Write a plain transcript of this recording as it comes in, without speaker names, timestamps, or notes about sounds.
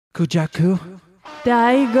Kujaku.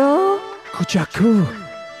 Daigo. Kujaku.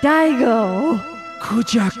 Daigo.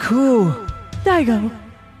 Kujaku. Daigo.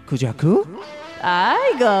 Kujaku.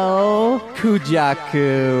 Daigo.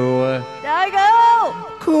 Kujaku. Daigo.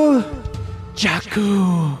 Kujaku.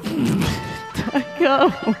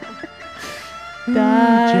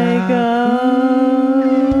 Daigo.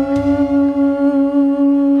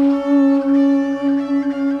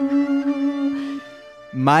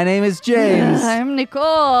 My name is James. I'm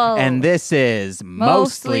Nicole. And this is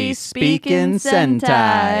Mostly Speaking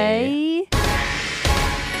Sentai.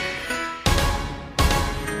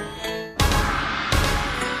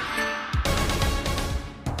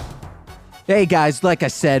 Hey guys, like I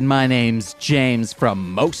said, my name's James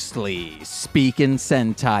from Mostly Speaking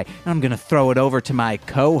Sentai. And I'm gonna throw it over to my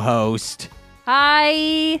co-host.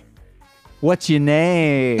 Hi. What's your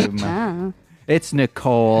name? It's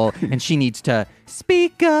Nicole, and she needs to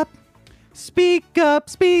speak up, speak up,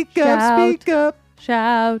 speak up, Shout. speak up.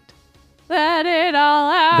 Shout. Let it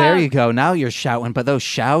all out. There you go. Now you're shouting, but those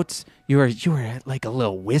shouts, you were like a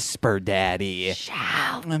little whisper daddy.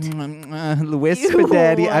 Shout. Whisper Ew.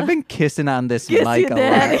 daddy. I've been kissing on this Kiss mic you, a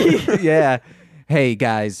daddy. lot. Yeah. Hey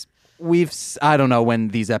guys, I don't know when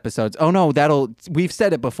these episodes. Oh no, we've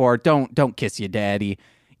said it before. Don't kiss your daddy.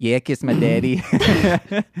 Yeah, kiss my daddy.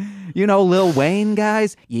 You know Lil Wayne,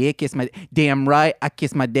 guys? Yeah, kiss my... Damn right, I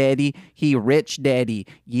kiss my daddy. He rich daddy.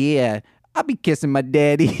 Yeah, I be kissing my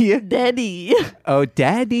daddy. Daddy. Oh,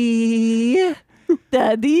 daddy.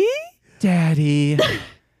 Daddy. Daddy.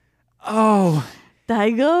 Oh.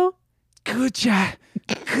 Daigo. Kuja.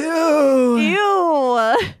 Ku.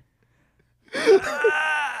 Ew.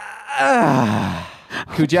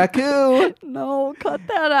 Kujaku. No, cut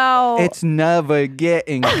that out. It's never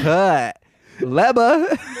getting cut.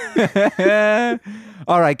 Leba.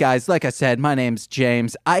 All right, guys. Like I said, my name's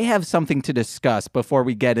James. I have something to discuss before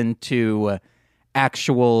we get into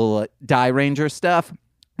actual Dairanger stuff.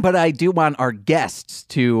 But I do want our guests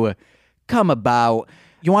to come about.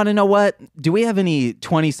 You want to know what? Do we have any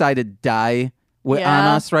 20-sided die on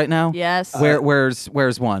us right now? Yes.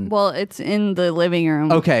 Where's one? Well, it's in the living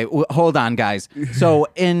room. Okay, hold on, guys. So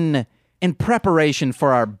in preparation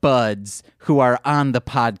for our buds who are on the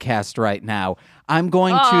podcast right now, I'm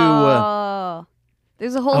going to...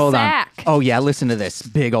 there's a whole hold sack. on. Oh, yeah, listen to this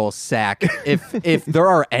big old sack. If there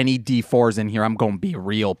are any D4s in here, I'm going to be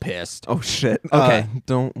real pissed. Oh, shit. Okay.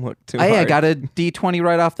 Don't look too hard. Hey, I got a D20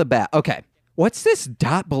 right off the bat. Okay. What's this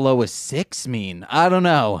dot below a 6 mean? I don't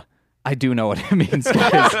know. I do know what it means,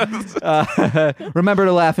 guys. Remember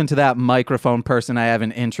to laugh into that microphone person I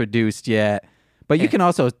haven't introduced yet. But you can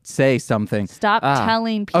also say something. Stop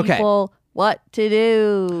telling people what to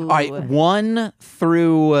do. All right, 1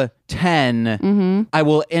 through 10, I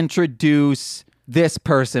will introduce this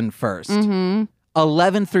person first.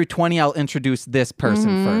 11 through 20, I'll introduce this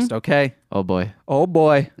person first, okay? Oh, boy. Oh,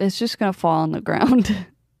 boy. It's just going to fall on the ground.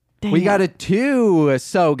 Damn. We got a 2.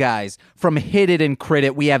 So, guys, from Hit It and Crit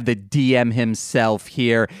It, we have the DM himself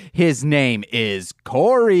here. His name is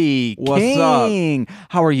Corey What's King.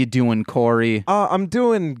 How are you doing, Corey? I'm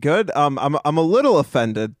doing good. I'm a little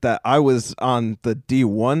offended that I was on the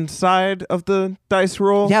D1 side of the dice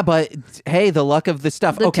roll. Yeah, but hey, the luck of the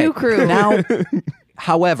stuff. The okay, 2 crew. Now,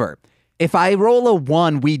 however, if I roll a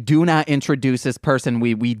 1, we do not introduce this person.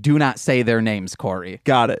 We do not say their names, Corey.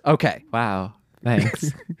 Got it. Okay. Wow.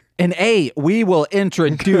 Thanks. An 8, we will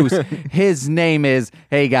introduce. His name is,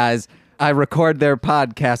 hey guys, I record their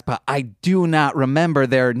podcast, but I do not remember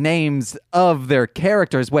their names of their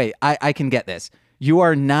characters. Wait, I can get this. You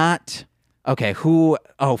are not, okay, who,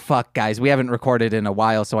 oh fuck guys, we haven't recorded in a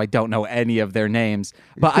while, so I don't know any of their names,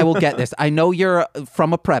 but I will get this. I know you're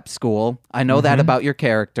from a prep school. I know that about your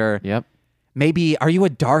character. Yep. Maybe, are you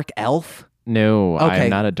a dark elf? No, Okay. I'm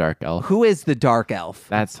not a dark elf. Who is the dark elf?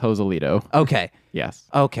 That's Joselito. Okay. Yes.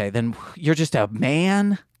 Okay, then you're just a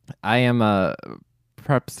man? I am a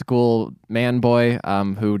prep school man boy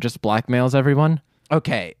who just blackmails everyone.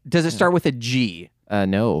 Okay. Does it start with a G?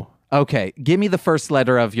 No. Okay. Give me the first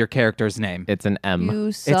letter of your character's name. It's an M.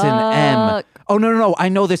 You suck. It's an M. Oh, no. I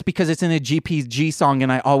know this because it's in a GPG song,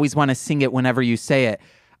 and I always want to sing it whenever you say it.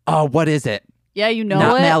 Oh, what is it? Yeah, you know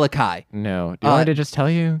Not it. Malachi. No. Do you want me to just tell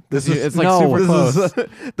you? This is It's like no, super close.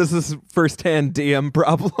 This is firsthand DM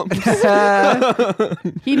problems.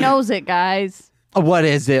 He knows it, guys. What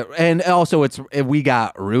is it? And also, we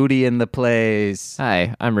got Rudy in the place.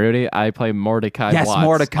 Hi, I'm Rudy. I play Mordecai Yes, Watts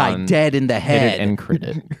Mordecai, on dead in the Hit head. It and Crit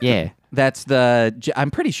It. Yeah. That's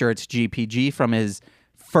I'm pretty sure it's GPG from his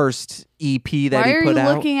first EP that Why he are put you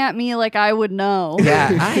out. looking at me like I would know?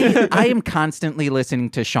 Yeah, I am constantly listening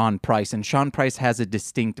to Sean Price, and Sean Price has a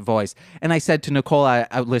distinct voice. And I said to Nicole, I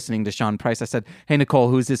listening to Sean Price, I said, "Hey, Nicole,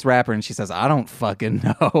 who's this rapper?" And she says, "I don't fucking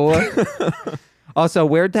know." Also,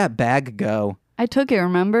 where'd that bag go? I took it,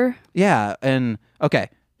 remember? Yeah, and okay.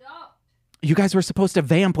 You guys were supposed to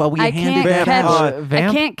vamp while we I handed can't that catch. out. Vamp?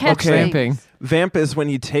 I can't catch Okay. things. Vamping. Vamp is when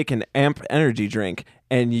you take an amp energy drink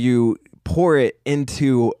and you pour it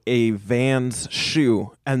into a van's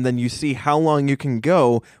shoe, and then you see how long you can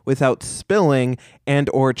go without spilling and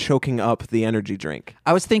or choking up the energy drink.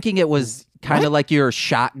 I was thinking it was kind of like you're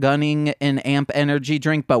shotgunning an amp energy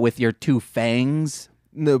drink, but with your two fangs.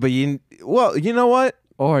 No, but you know what?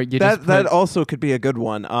 Or you That just that also could be a good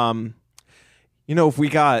one. If we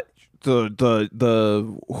got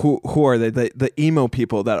the who are they? The emo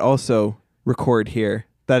people that also record here.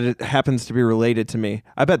 That it happens to be related to me.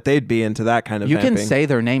 I bet they'd be into that kind of You can vamping. say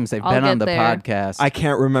their names. They've I'll been on get the there. podcast. I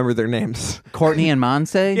can't remember their names. Courtney and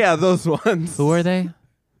Monse? Yeah, those ones. Who are they?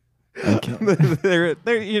 Okay. they're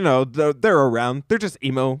they're around. They're just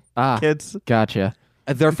emo kids. Gotcha.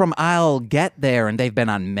 They're from I'll Get There, and they've been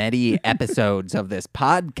on many episodes of this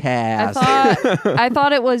podcast. I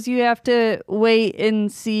thought it was you have to wait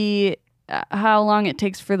and see how long it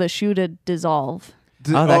takes for the shoe to dissolve.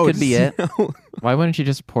 Oh, that could be it. Why wouldn't you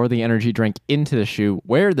just pour the energy drink into the shoe,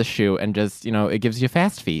 wear the shoe, and just, it gives you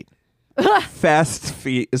fast feet? Fast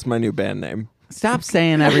Feet is my new band name. Stop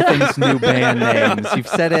saying everything's new band names. You've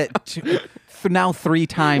said it now 3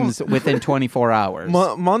 times within 24 hours.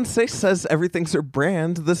 Monse says everything's her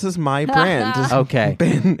brand. This is my brand. is Okay.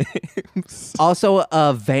 Band names. Also,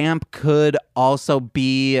 a vamp could also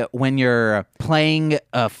be when you're playing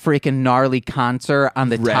a freaking gnarly concert on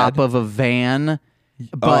the top of a van,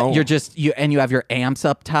 but you have your amps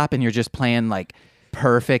up top and you're just playing like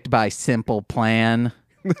Perfect by Simple Plan.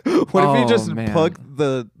 What if you just man. plug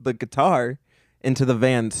the guitar into the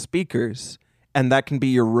van's speakers, and that can be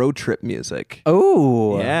your road trip music?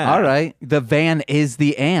 Oh, Yeah. All right. The van is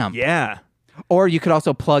the amp. Yeah. Or you could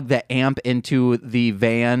also plug the amp into the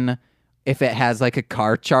van if it has like a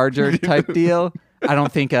car charger type deal. I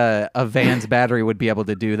don't think a van's battery would be able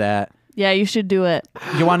to do that. Yeah, you should do it.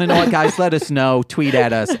 You want to know what, guys? Let us know. Tweet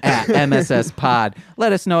at us at MSS Pod.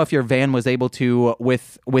 Let us know if your van was able to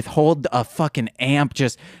withhold a fucking amp.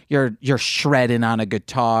 Just you're shredding on a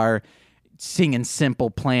guitar, singing Simple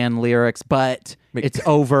Plan lyrics, but it's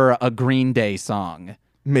over a Green Day song.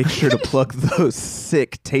 Make sure to plug those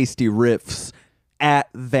sick, tasty riffs at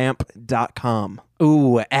vamp.com.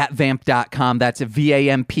 Ooh, at vamp.com. That's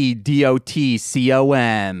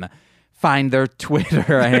VAMPDOTCOM. Find their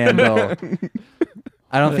Twitter handle.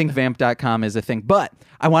 I don't think vamp.com is a thing, but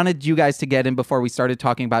I wanted you guys to get in before we started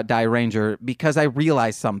talking about Dairanger because I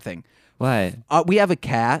realized something. What? We have a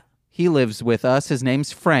cat. He lives with us. His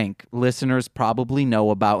name's Frank. Listeners probably know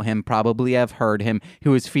about him, probably have heard him. He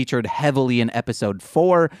was featured heavily in episode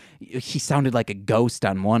 4. He sounded like a ghost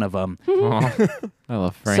on one of them. I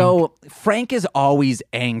love Frank. So Frank is always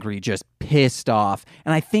angry, just pissed off.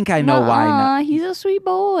 And I think I know why now. He's a sweet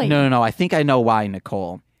boy. No. I think I know why,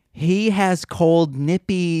 Nicole. He has cold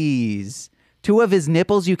nippies. 2 of his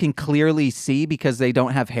nipples you can clearly see because they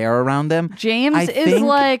don't have hair around them. James is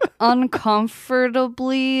like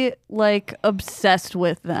uncomfortably obsessed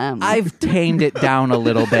with them. I've tamed it down a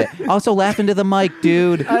little bit. Also, laugh into the mic,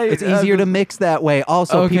 dude. It's easier to mix that way.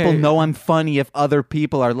 Also, Okay. people know I'm funny if other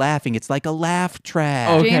people are laughing. It's like a laugh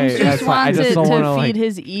track. Okay, James that's just fine. I wants just it don't to wanna, feed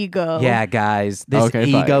his ego. Yeah, guys. This Okay,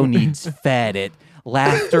 ego fine. needs fed.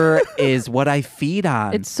 Laughter is what I feed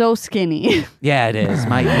on. It's so skinny. Yeah, it is.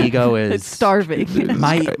 My ego is It's starving.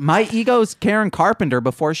 My ego's Karen Carpenter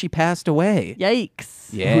before she passed away. Yikes.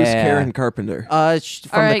 Yeah. Who's Karen Carpenter? From All the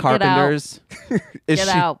right, get out. Carpenters. Is Get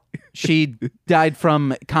she out. She died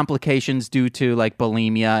from complications due to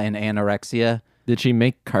bulimia and anorexia. Did she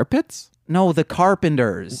make carpets? No, the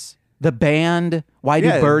Carpenters. The band. Why do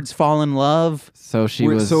Yeah. birds fall in love? So she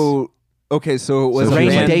was. So it was So a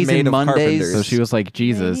Rainy band Days made and of Mondays. carpenters. so she was like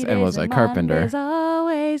Jesus Rainy and was days a carpenter. Mondays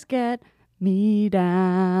always get me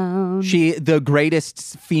down. She, the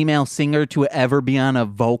greatest female singer to ever be on a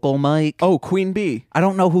vocal mic. Oh, Queen Bee. I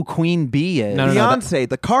don't know who Queen Bee is. No, Beyonce,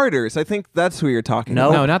 the Carters. I think that's who you're talking No.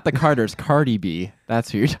 about. No, not the Carters. Cardi B.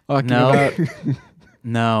 That's who you're talking No. about.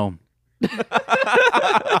 No.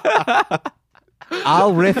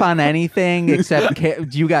 I'll riff on anything except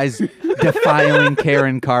you guys defiling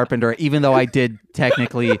Karen Carpenter, even though I did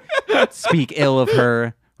technically speak ill of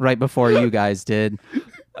her right before you guys did.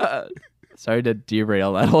 Sorry to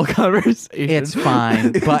derail that whole conversation. It's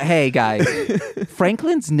fine. But hey, guys,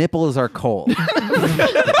 Franklin's nipples are cold.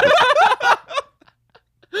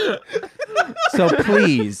 So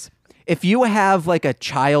please, if you have like a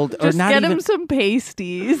child, or Just not get even him some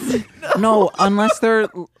pasties. no, unless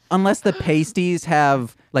the pasties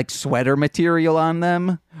have like sweater material on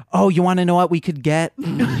them. Oh, you want to know what we could get?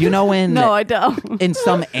 You know, in No, I don't. in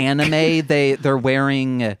some anime, they're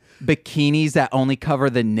wearing bikinis that only cover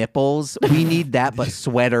the nipples. We need that, but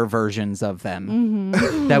sweater versions of them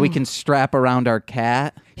that we can strap around our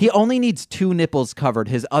cat. He only needs 2 nipples covered.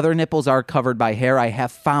 His other nipples are covered by hair. I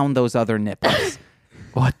have found those other nipples.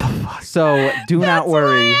 What the fuck? So do not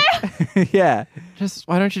worry. Yeah.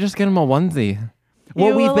 Why don't you just get him a onesie? Well,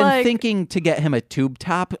 You we've were been like- thinking to get him a tube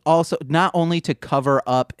top, also not only to cover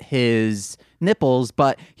up his nipples,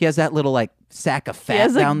 but he has that little like sack of fat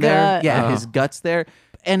has a down there. gut. Yeah, his guts there.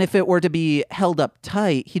 And if it were to be held up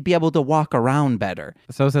tight, he'd be able to walk around better.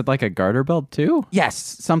 So is it like a garter belt too? Yes,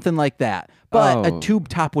 something like that. But a Oh. tube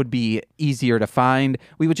top would be easier to find.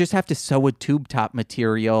 We would just have to sew a tube top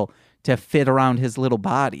material to fit around his little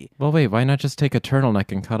body. Well, wait, why not just take a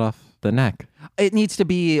turtleneck and cut off the neck? It needs to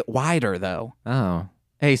be wider, though. Oh.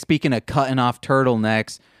 Hey, speaking of cutting off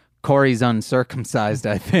turtlenecks, Corey's uncircumcised,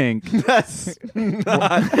 I think. That's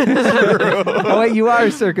not Oh, wait, you are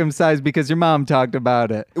circumcised because your mom talked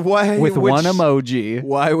about it. why. With would one she- emoji.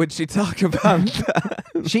 Why would she talk about that?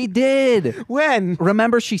 She did. When?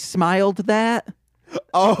 Remember she smiled that?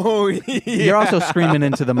 Oh, yeah. You're also screaming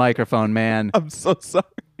into the microphone, man. I'm so sorry.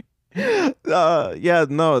 Yeah,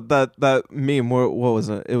 no, that meme. What was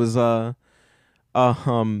it? It was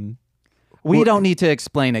We don't need to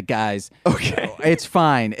explain it, guys. Okay. It's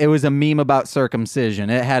fine. It was a meme about circumcision.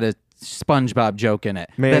 It had a SpongeBob joke in it.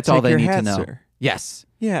 May I That's all take they your need hat, to know. sir? Yes.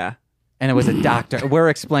 Yeah. And it was a doctor. We're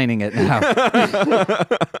explaining it now.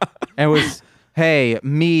 It was, hey,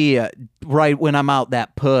 me right when I'm out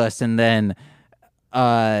that puss, and then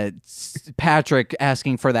Patrick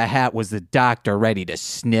asking for the hat was the doctor ready to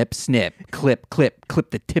snip, clip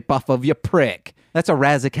the tip off of your prick. That's a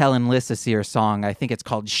Razakel and Lissasir song. I think it's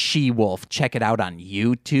called She-Wolf. Check it out on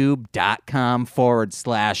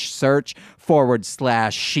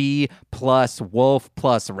youtube.com/search/she plus wolf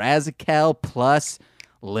plus Razakel plus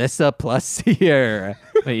Lissa plus Seer.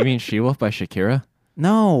 Wait, you mean She-Wolf by Shakira?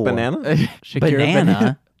 No. Banana? Shakira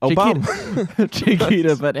Banana? Obama.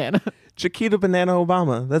 Chiquita Banana. Chiquita Banana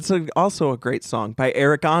Obama. That's also a great song by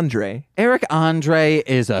Eric Andre. Eric Andre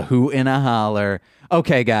is a hoot and a holler.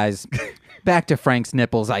 Okay, guys. Back to Frank's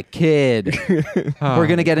nipples. I kid. We're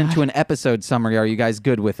going to get into an episode summary. Are you guys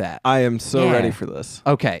good with that? I am so Yeah. ready for this.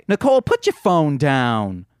 Okay. Nicole, put your phone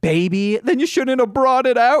down. Baby, then you shouldn't have brought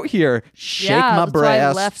it out here. Shake yeah, my that's why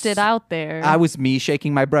breasts. I left it out there. I was me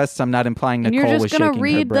shaking my breasts. I'm not implying and Nicole you're was just gonna shaking her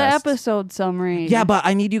read the breasts. episode summary. Yeah, but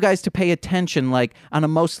I need you guys to pay attention. Like on a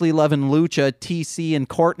Mostly Lovin' Lucha, TC and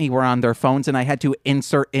Courtney were on their phones, and I had to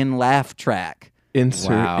insert in laugh track Insert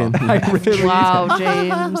Wow. in. Wow,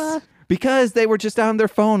 James. because they were just on their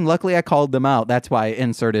phone. Luckily, I called them out. That's why I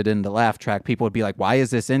inserted in the laugh track. People would be like, "Why is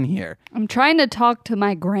this in here?" I'm trying to talk to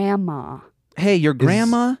my grandma. Hey, your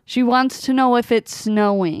grandma? She wants to know if it's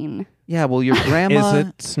snowing. Yeah, well, your grandma. Is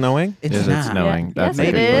it snowing? It's Is not. it snowing? Yeah. That's Yes,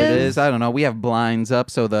 Maybe it it is. is. I don't know. We have blinds up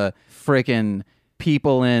so the frickin'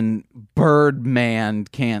 people in Birdman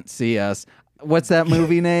can't see us. What's that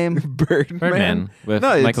movie name? Birdman with No,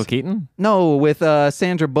 it's- Michael Keaton? No, with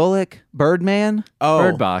Sandra Bullock. Birdman. Oh,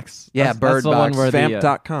 Bird Box. Yeah, That's Bird the one Box. where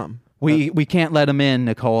Vamp.com. We can't let them in,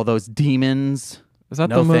 Nicole. Those demons. is that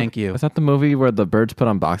No, the thank you. Is that the movie where the birds put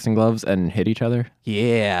on boxing gloves and hit each other?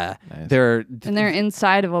 Yeah, Nice. they're And they're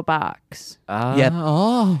inside of a box. Yep.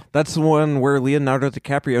 Oh. That's the one where Leonardo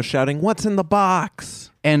DiCaprio shouting, "What's in the box?"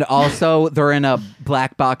 and also they're in a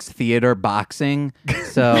black box theater boxing.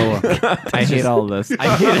 So I hate all this.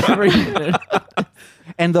 I hate everything.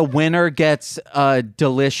 and the winner gets a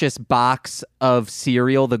delicious box of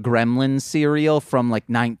cereal, the Gremlins cereal from like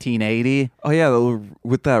 1980. Oh yeah,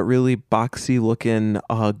 with that really boxy looking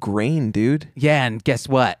grain, dude. Yeah, and guess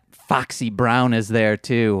what? Foxy Brown is there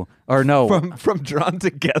too. Or no, From Drawn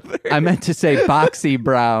Together. I meant to say Boxy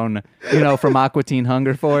Brown, from Aqua Teen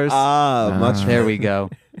Hunger Force. Much. There we go.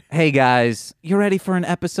 Hey guys, you ready for an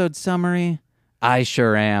episode summary? I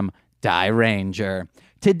sure am. Dairanger.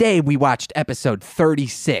 Today we watched episode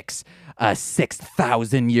 36, A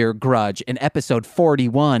 6,000-Year Grudge, and episode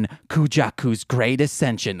 41, Kujaku's Great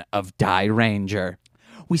Ascension of Dairanger.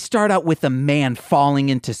 We start out with a man falling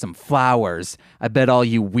into some flowers. I bet all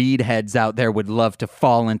you weed heads out there would love to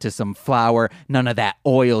fall into some flower. None of that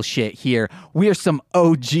oil shit here. We're some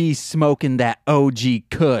OG smoking that OG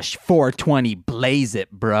Kush. 420 blaze it,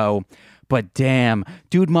 bro. But damn,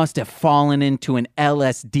 dude must have fallen into an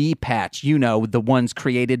LSD patch. You know, the ones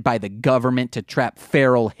created by the government to trap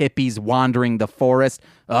feral hippies wandering the forest.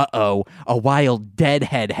 Uh-oh, a wild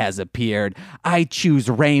deadhead has appeared. I choose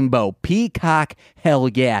Rainbow Peacock. Hell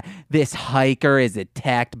yeah, this hiker is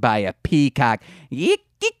attacked by a peacock.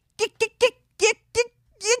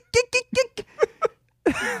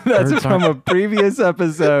 That's from a previous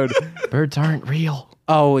episode. Birds aren't real.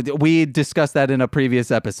 Oh, we discussed that in a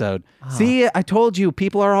previous episode. See, I told you,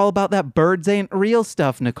 people are all about that birds ain't real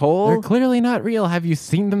stuff, Nicole. They're clearly not real. Have you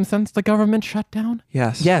seen them since the government shut down?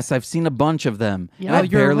 Yes. Yes, I've seen a bunch of them. Yeah. And I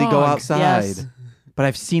You're barely go wrong. outside. Yes. But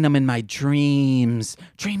I've seen them in my dreams.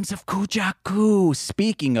 Dreams of Kujaku.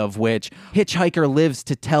 Speaking of which, Hitchhiker lives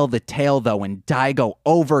to tell the tale, though, and Daigo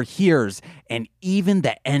overhears. And even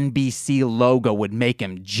the NBC logo would make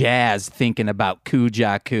him jazz thinking about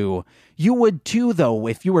Kujaku. You would too, though,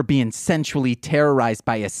 if you were being sensually terrorized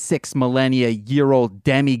by a 6 millennia year old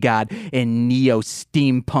demigod in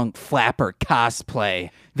neo-steampunk flapper cosplay.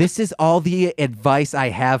 This is all the advice I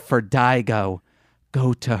have for Daigo.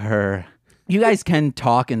 Go to her. You guys can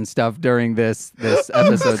talk and stuff during this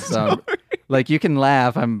episode, so like you can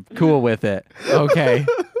laugh. I'm cool with it. Okay.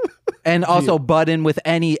 And also butt in with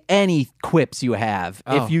any quips you have.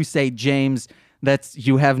 Oh. If you say, James,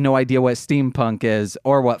 you have no idea what steampunk is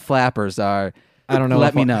or what flappers are, I don't know.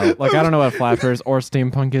 Let me know. Like, I don't know what flappers or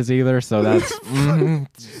steampunk is either, so that's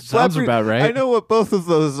sounds Flapper- about right. I know what both of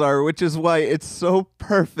those are, which is why it's so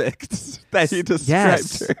perfect that you described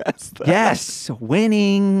Yes. her as that. Yes,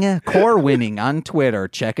 core winning on Twitter.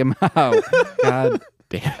 Check him out. God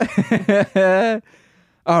damn.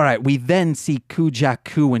 All right, we then see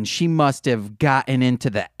Kujaku, and she must have gotten into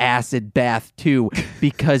the acid bath too,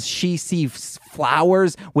 because she sees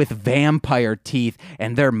flowers with vampire teeth,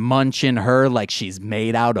 and they're munching her like she's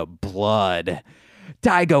made out of blood.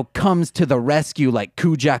 Daigo comes to the rescue like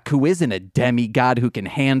Kujaku isn't a demigod who can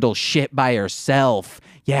handle shit by herself.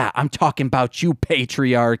 Yeah, I'm talking about you,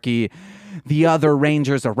 patriarchy. The other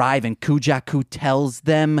rangers arrive and Kujaku tells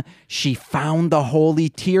them she found the holy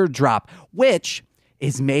teardrop, which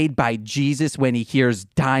is made by Jesus when he hears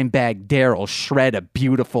Dimebag Daryl shred a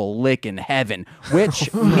beautiful lick in heaven,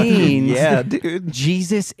 which means Yeah, dude.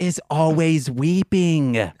 Jesus is always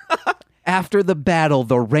weeping. After the battle,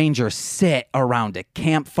 the rangers sit around a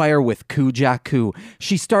campfire with Kujaku.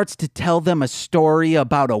 She starts to tell them a story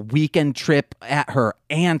about a weekend trip at her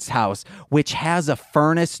aunt's house, which has a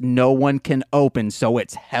furnace no one can open, so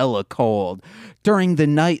it's hella cold. During the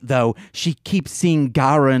night, though, she keeps seeing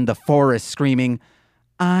Gara in the forest screaming,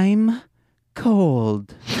 I'm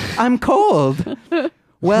cold. I'm cold.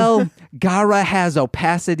 Well, Gara has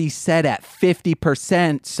opacity set at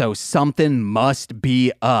 50%, so something must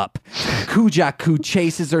be up. Kujaku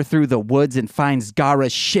chases her through the woods and finds Gara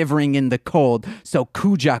shivering in the cold, so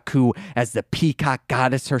Kujaku, as the peacock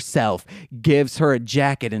goddess herself, gives her a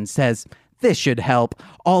jacket and says, this should help.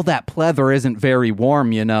 All that pleather isn't very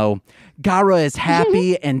warm, you know. Gara is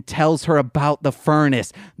happy and tells her about the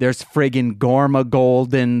furnace. There's friggin' Gorma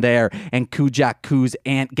gold in there, and Kujaku's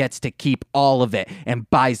aunt gets to keep all of it and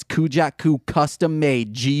buys Kujaku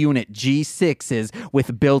custom-made G-Unit G6s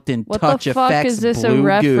with built-in What touch the fuck effects is this blue a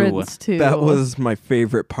reference to? That was my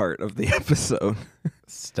favorite part of the episode.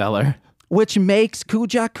 Stellar. Which makes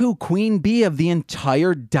Kujaku queen bee of the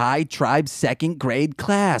entire Dai tribe's second grade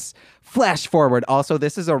class. Flash forward. Also,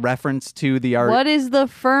 this is a reference to the What is the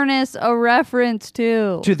furnace a reference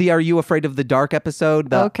to? to the Are You Afraid of the Dark episode.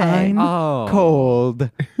 The Okay. I'm Oh. cold.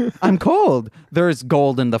 I'm cold. There's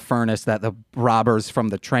gold in the furnace that the robbers from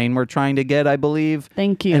the train were trying to get, I believe.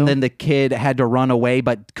 Thank you. And then the kid had to run away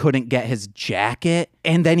but couldn't get his jacket.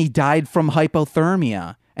 And then he died from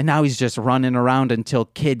hypothermia. And now he's just running around until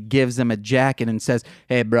kid gives him a jacket and says,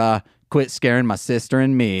 hey, bruh, quit scaring my sister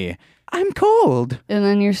and me. I'm cold. And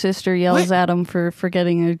then your sister yells at him for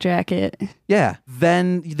forgetting her jacket. Yeah.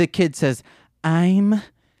 Then the kid says, I'm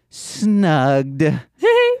snugged.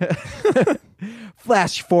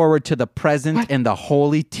 Flash forward to the present, and the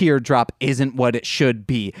holy teardrop isn't what it should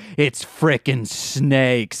be. It's frickin'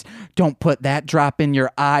 snakes. Don't put that drop in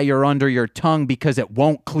your eye or under your tongue because it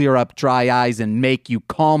won't clear up dry eyes and make you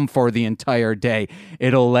calm for the entire day.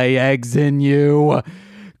 It'll lay eggs in you.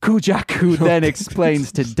 Kujaku then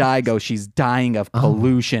explains to Daigo she's dying of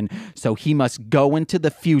pollution, so he must go into the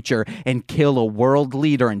future and kill a world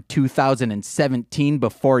leader in 2017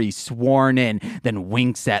 before he's sworn in, then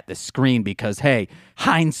winks at the screen because, hey,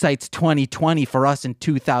 hindsight's 2020 for us in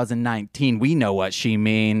 2019. We know what she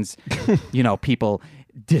means. You know, people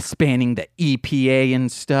disbanding the EPA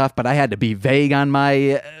and stuff, but I had to be vague on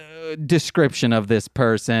my description of this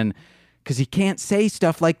person. because you can't say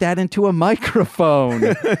stuff like that into a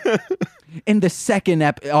microphone. In the second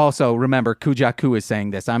also remember, Kujaku is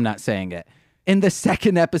saying this. I'm not saying it. In the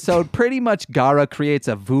second episode, pretty much Gara creates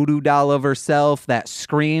a voodoo doll of herself that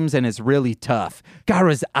screams and is really tough.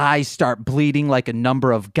 Gara's eyes start bleeding like a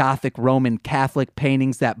number of Gothic Roman Catholic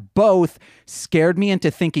paintings that both scared me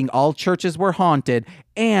into thinking all churches were haunted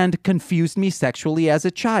and confused me sexually as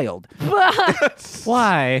a child.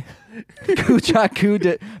 Why?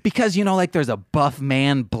 Kujaku because, like there's a buff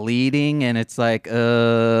man bleeding and it's like,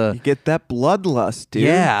 You get that bloodlust, dude.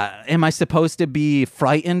 yeah, am I supposed to be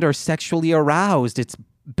frightened or sexually aroused? It's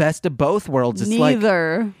best of both worlds. It's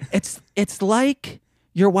Neither. like it's like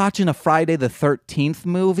you're watching a Friday the 13th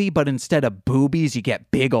movie, but instead of boobies, you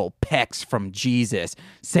get big old pecs from Jesus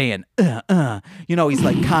saying, he's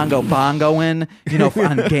like Congo bongoing,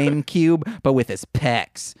 on GameCube, but with his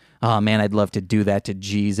pecs. Oh man, I'd love to do that to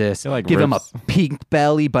Jesus. Like give him a rips. pink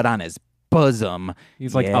belly, but on his bosom.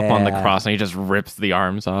 He's like up on the Yeah. cross and he just rips the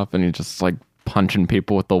arms off and he's just like punching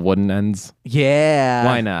people with the wooden ends. Yeah.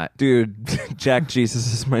 Why not? Dude, Jack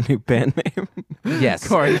Jesus is my new band name. Yes.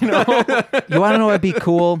 Corey, You want to know what'd be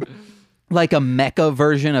cool? Like a mecha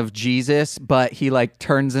version of Jesus, but he like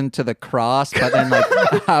turns into the cross, but then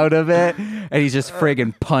like out of it, and he just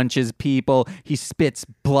friggin' punches people. He spits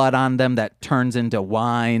blood on them that turns into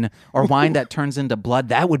wine, or wine that turns into blood.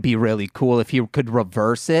 That would be really cool if he could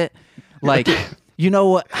reverse it. Like,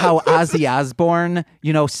 how Ozzy Osbourne,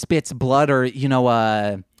 spits blood, or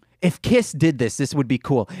if Kiss did this would be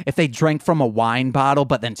cool. If they drank from a wine bottle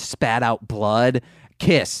but then spat out blood.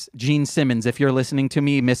 Kiss, Gene Simmons, if you're listening to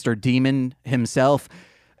me, Mr. Demon himself,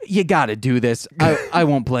 you got to do this. I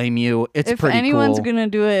won't blame you. It's If pretty anyone's cool. gonna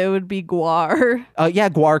do it, it would be Guar. Yeah,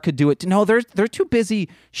 Guar could do it. No, they're too busy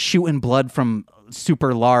shooting blood from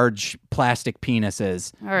super large plastic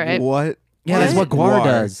penises. All right. What? Yeah, that's what Guar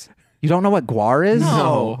does. You don't know what Guar is?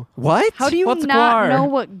 No. What? How do you What's not Guar? know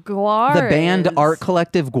what Guar the band is? Art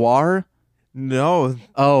Collective Guar? No.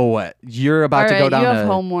 Oh, you're about All to right, go down you have a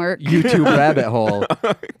homework. YouTube rabbit hole.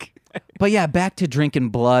 But yeah, back to drinking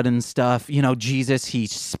blood and stuff. Jesus, he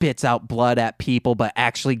spits out blood at people, but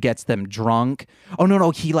actually gets them drunk. Oh,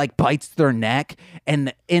 no, he like bites their neck,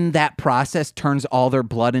 and in that process turns all their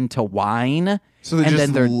blood into wine. So they're and just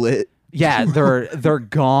then they're lit. Yeah, they're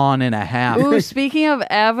gone in a half. Ooh, speaking of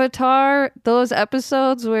Avatar, those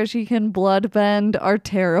episodes where she can bloodbend are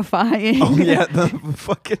terrifying. Oh, yeah, the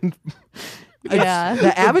fucking... Yeah.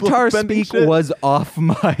 The Avatar bloodbending speak shit. was off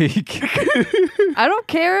mic. I don't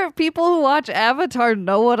care if people who watch Avatar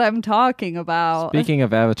know what I'm talking about. Speaking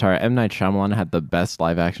of Avatar, M. Night Shyamalan had the best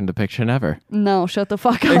live action depiction ever. No, shut the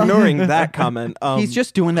fuck up. Ignoring that comment, He's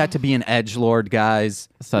just doing that to be an edgelord, guys.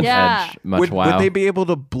 Such Yeah. edge, much would, wow. would they be able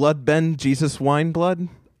to bloodbend Jesus wine blood?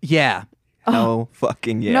 Yeah. Hell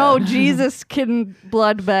fucking yeah. No, Jesus can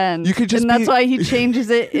bloodbend. You could just and that's be- why he changes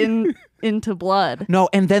it into blood. No,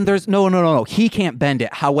 and then there's no. He can't bend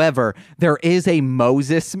it. However, there is a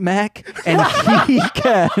Moses mech, and he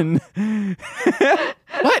can.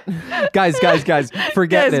 What? Guys,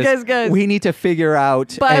 forget this. Guys. We need to figure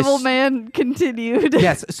out. Bible man continued.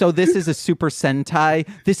 Yes, so this is a Super Sentai.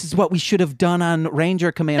 This is what we should have done on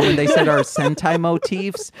Ranger Command when they said our Sentai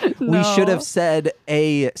motifs. We No. should have said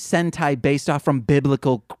a Sentai based off from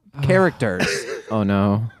biblical characters. Oh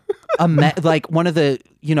no. Like one of the,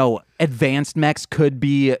 advanced mechs could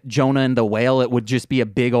be Jonah and the whale. It would just be a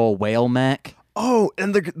big old whale mech. Oh,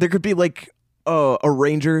 and there could be like a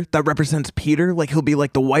ranger that represents Peter. Like he'll be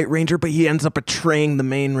like the white ranger, but he ends up betraying the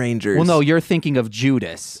main rangers. Well, no, you're thinking of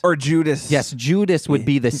Judas. Or Judas. Yes, Judas would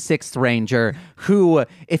be the sixth ranger who,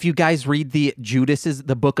 if you guys read the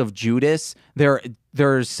book of Judas,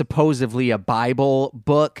 there's supposedly a Bible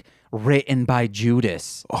book written by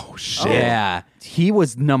Judas. Oh, shit. Yeah. He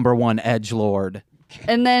was number one edgelord.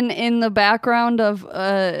 And then in the background of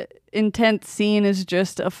intense scene is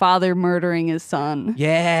just a father murdering his son.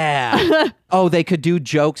 Yeah. Oh, they could do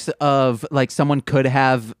jokes of like someone could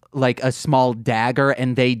have like a small dagger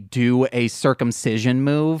and they do a circumcision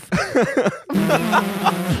move.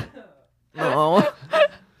 Oh.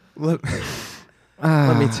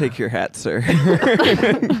 Let me take your hat, sir.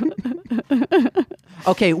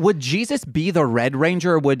 Okay, would Jesus be the Red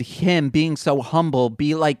Ranger, or would him being so humble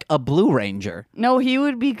be like a Blue Ranger? No, he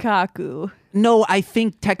would be Kaku. No, I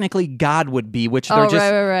think technically God would be, which they're Oh,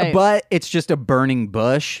 just, right. but it's just a burning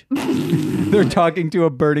bush. They're talking to a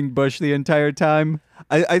burning bush the entire time.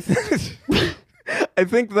 I think I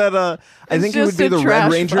think that I It's think he would just be a the Red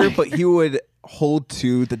trash Ranger, fire. but he would hold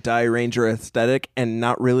to the Dairanger aesthetic and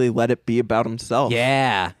not really let it be about himself.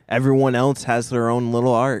 Yeah. Everyone else has their own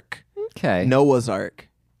little arc. Okay. Noah's arc.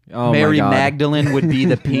 Oh Mary my God. Magdalene would be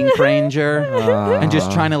the Pink Ranger, and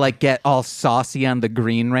just trying to like get all saucy on the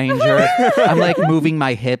Green Ranger. I'm like moving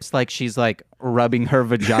my hips like she's like rubbing her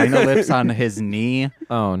vagina lips on his knee.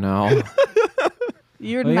 Oh no.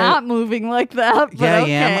 You're Well, not moving like that. But Yeah, I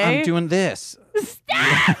okay. am. I'm doing this.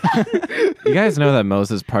 You guys know that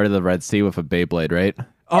Moses is part of the Red Sea with a Beyblade, right?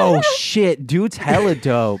 Oh shit, dude's hella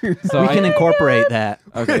dope. So we can incorporate that.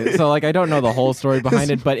 Okay, so like I don't know the whole story behind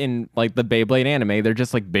it, but in like the Beyblade anime, they're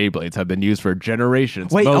just like Beyblades have been used for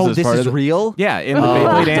generations. Wait, Moses this part is of the- real? Yeah, in the Oh,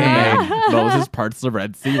 Beyblade damn. anime, Moses parts the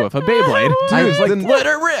Red Sea with a Beyblade. I- Dude, like then- let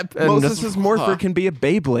her rip. And Moses' just- morpher can be a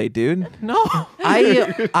Beyblade, dude. No.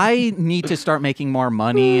 I need to start making more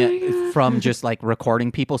money from just like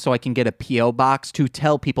recording people so I can get a PO box to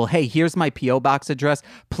tell people, hey, here's my PO box address.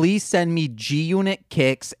 Please send me G-Unit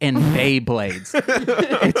kicks and Beyblades.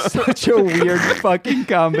 It's such a weird fucking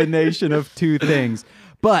combination of two things.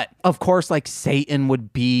 But of course, like Satan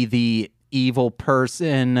would be the evil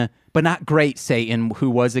person, but not Great Satan, who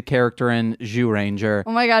was a character in Dairanger.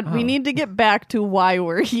 Oh my God, we need to get back to why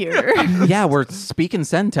we're here. Yeah, we're speaking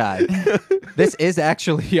Sentai. This is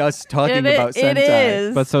actually us talking about Sentai. It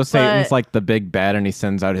is. But so Satan's like the big bad, and he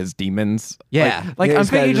sends out his demons. Yeah. like Yeah, I'm he's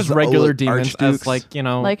got thinking his just regular old demons archdukes. as like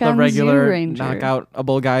Like the on regular Dairanger.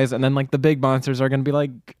 knockoutable guys, and then like the big monsters are gonna be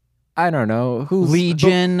like, I don't know who's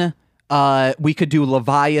Legion. We could do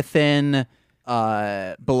Leviathan.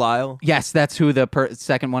 Belial. Yes, that's who the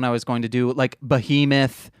second one I was going to do. Like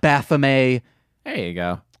Behemoth, Baphomet. There you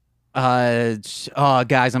go. Oh,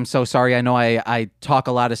 guys, I'm so sorry. I know I talk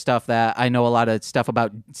a lot of stuff that I know a lot of stuff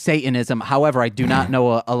about Satanism. However, I do not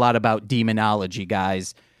know a lot about demonology,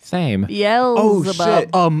 guys. Same. Yells Oh, about.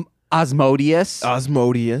 shit. Osmodius.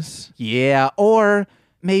 Osmodius. Yeah, or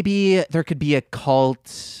maybe there could be a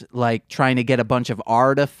cult like trying to get a bunch of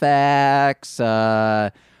artifacts.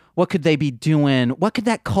 What could they be doing? What could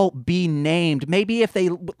that cult be named? Maybe if they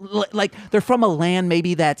like they're from a land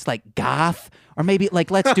maybe that's like goth, or maybe like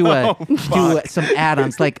let's do some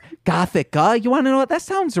add-ons like gothic. You want to know what? That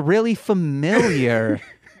sounds really familiar.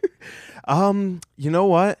 You know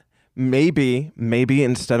what? Maybe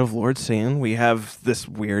instead of Lord Satan, we have this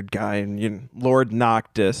weird guy, Lord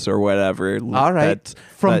Noctis or whatever. All right,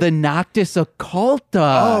 from the Noctis Occulta.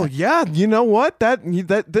 Oh yeah, you know what? That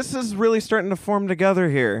this is really starting to form together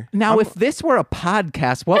here. Now, if this were a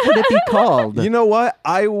podcast, what would it be called? You know what?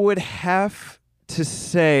 I would have to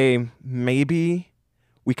say maybe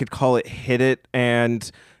we could call it Hit It. And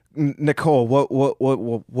Nicole, what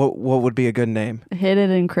would be a good name? Hit it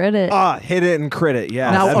and crit it. Hit It and Crit It.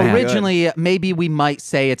 Yeah. Now, that'd be good. originally, maybe we might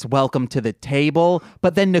say it's Welcome to the Table,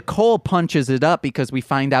 but then Nicole punches it up because we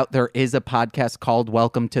find out there is a podcast called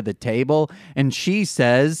Welcome to the Table, and she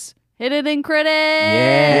says, Hit it and crit it.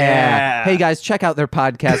 yeah. Hey, guys, check out their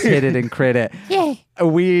podcast, Hit It and Crit It. Yay.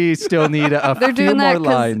 We still need a They're few doing more that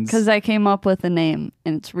lines. because I came up with a name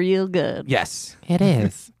and it's real good. Yes. It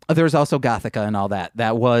is. There's also Gothica and all that.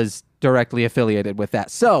 That was directly affiliated with that.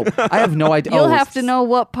 So I have no idea. You'll have to know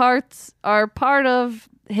what parts are part of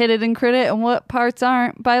Hit It and Crit It and what parts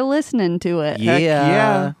aren't by listening to it. Yeah. Heck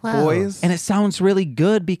yeah, boys. And it sounds really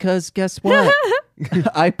good because guess what?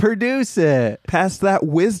 I produce it. Pass that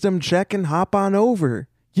wisdom check and hop on over.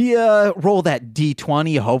 Yeah, roll that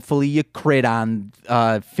D20. Hopefully you crit on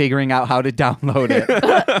figuring out how to download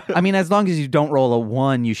it. I mean, as long as you don't roll a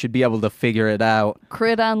 1, you should be able to figure it out.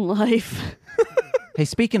 Crit on life. Hey,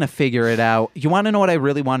 speaking of figure it out, you want to know what I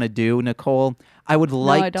really want to do, Nicole? I would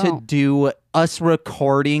like to don't. do us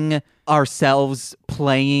recording ourselves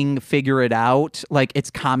playing Figure It Out. Like it's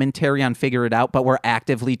commentary on Figure It Out, but we're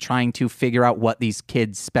actively trying to figure out what these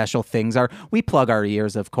kids' special things are. We plug our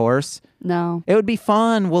ears, of course. No. It would be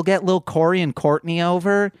fun. We'll get Lil Corey and Courtney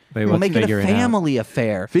over. Wait, we'll what's make it Figure a It Out? family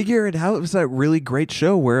affair. Figure It Out was that really great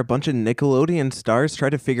show where a bunch of Nickelodeon stars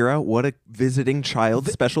try to figure out what a visiting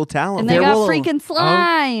child's special talent And is. they There got will- freaking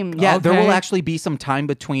slime. Yeah, there Okay. will actually be some time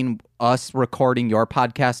between us recording your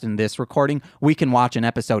podcast and this recording. We can watch an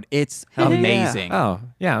episode. It's amazing. Oh,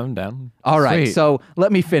 yeah, I'm down. All right, Sweet. so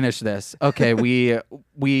let me finish this. Okay, we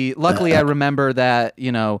luckily I remember that,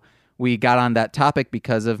 we got on that topic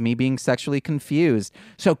because of me being sexually confused.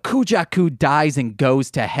 So Kujaku dies and goes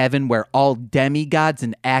to heaven where all demigods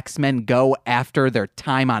and axemen go after their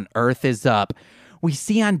time on Earth is up. We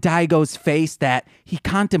see on Daigo's face that he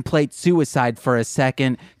contemplates suicide for a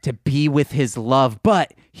second to be with his love,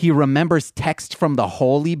 but he remembers text from the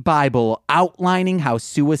Holy Bible outlining how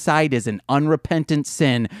suicide is an unrepentant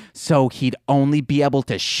sin, so he'd only be able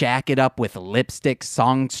to shack it up with lipstick,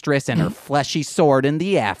 songstress, and her fleshy sword in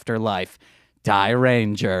the afterlife.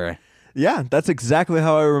 Dairanger. Yeah, that's exactly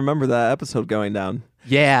how I remember that episode going down.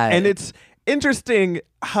 Yeah. And it's interesting.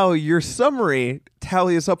 how your summary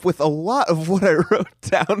tallies up with a lot of what I wrote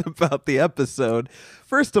down about the episode.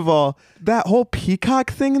 First of all, that whole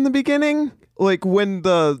peacock thing in the beginning, like when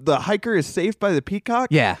the hiker is saved by the peacock.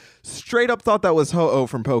 Yeah. Straight up thought that was Ho-Oh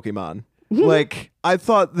from Pokemon. Like, I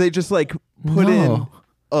thought they just like put in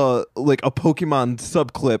like a Pokemon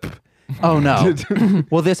subclip. Oh no.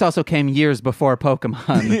 Well, this also came years before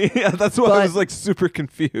Pokemon. Yeah, that's why I was like super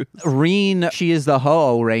confused. Reen, she is the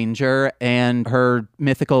Ho-Oh Ranger, and her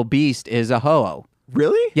mythical beast is a Ho-Oh.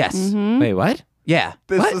 Really? Yes. Wait, what? Yeah.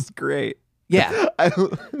 This is great. Yeah.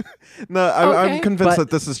 I'm convinced that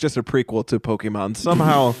this is just a prequel to Pokemon.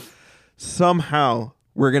 Somehow,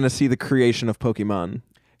 we're gonna see the creation of Pokemon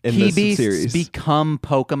in Key this beasts series. become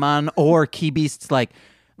Pokemon, or key beasts like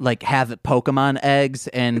have Pokemon eggs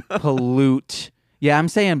and pollute. Yeah, I'm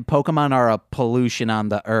saying Pokemon are a pollution on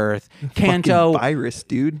the earth. Kanto, Fucking virus,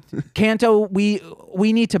 dude. Kanto, we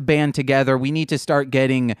need to band together. We need to start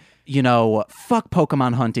getting, fuck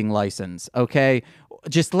Pokemon hunting license, okay?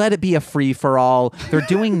 Just let it be a free for all. They're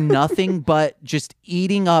doing nothing but just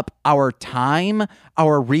eating up our time,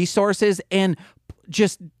 our resources, and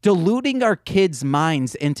just deluding our kids'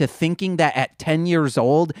 minds into thinking that at 10 years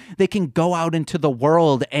old, they can go out into the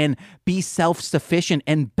world and be self-sufficient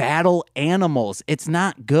and battle animals. It's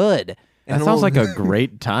not good. That sounds like a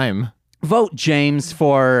great time. Vote James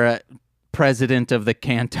for president of the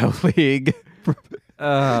Kanto League.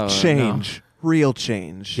 Change. Real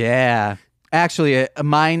change. Yeah. Actually,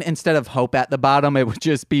 mine, instead of hope at the bottom, it would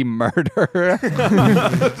just be murder.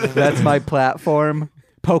 That's my platform.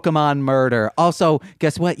 Pokemon murder. Also,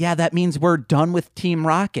 guess what? Yeah, that means we're done with Team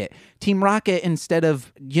Rocket. Team Rocket, instead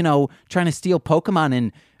of, trying to steal Pokemon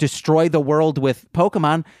and destroy the world with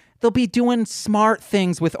Pokemon, they'll be doing smart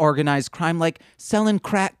things with organized crime, like selling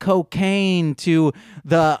crack cocaine to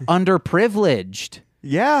the underprivileged.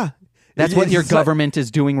 Yeah. That's what your government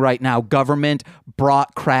is doing right now. Government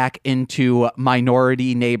brought crack into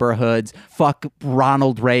minority neighborhoods. Fuck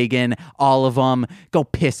Ronald Reagan, all of them. Go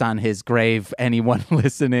piss on his grave, anyone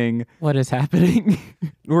listening. What is happening?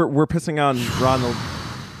 We're pissing on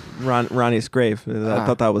Ronnie's grave. I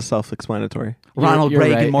thought that was self-explanatory. Ronald You're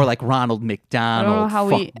Reagan, right. more like Ronald McDonald. I don't know how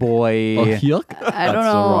fuck boy. I don't That's the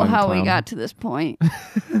know wrong how we Tom. got to this point.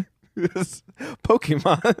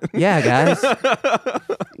 Pokemon. Yeah, guys.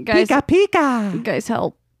 Guys, Pika Pika. guys,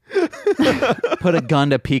 help. Put a gun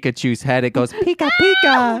to Pikachu's head. It goes Pika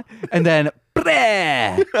Pika. And then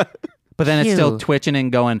bleh. But then it's still twitching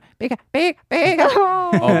and going Pika Pika Pika.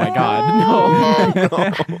 Oh my God.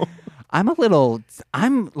 No.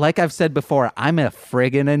 I'm like I've said before, I'm a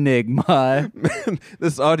friggin' enigma.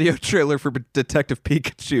 This audio trailer for Detective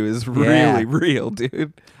Pikachu is Yeah. really real,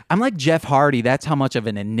 dude. I'm like Jeff Hardy. That's how much of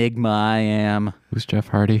an enigma I am. Who's Jeff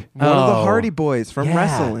Hardy? One of the Oh. Hardy Boys from Yeah.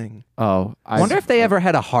 wrestling. Oh, I wonder if they ever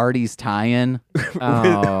had a Hardee's tie-in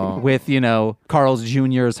Oh. with, Carl's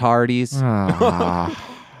Jr.'s Hardee's. Ah.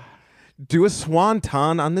 Do a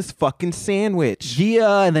swanton on this fucking sandwich.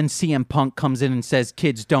 Yeah, and then CM Punk comes in and says,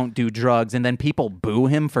 kids don't do drugs, and then people boo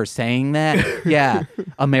him for saying that. Yeah,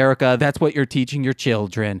 America, that's what you're teaching your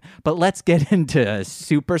children. But let's get into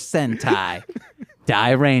Super Sentai.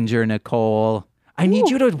 Dairanger, Nicole. I need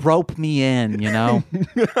you to rope me in,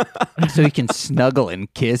 so you can snuggle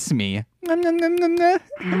and kiss me.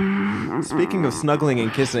 Speaking of snuggling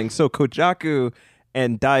and kissing, so Kujaku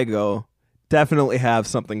and Daigo definitely have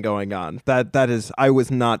something going on. That is, I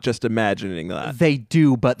was not just imagining that. They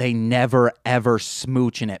do, but they never, ever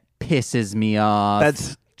smooch, and it pisses me off.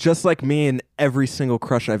 That's just like me and every single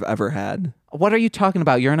crush I've ever had. What are you talking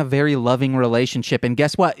about? You're in a very loving relationship. And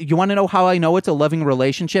guess what? You want to know how I know it's a loving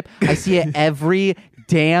relationship? I see it every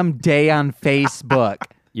damn day on Facebook.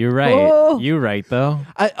 You're right. Oh. You're right, though.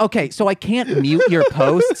 Okay, so I can't mute your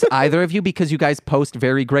posts, either of you, because you guys post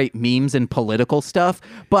very great memes and political stuff.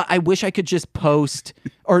 But I wish I could just post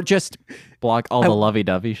or just Block all the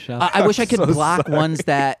lovey-dovey stuff. I wish I could so block sorry. ones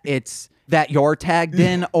that you're tagged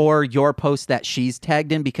in or your post that she's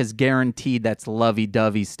tagged in, because guaranteed that's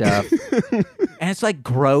lovey-dovey stuff. And it's like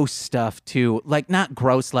gross stuff too. Like not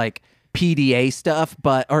gross like PDA stuff,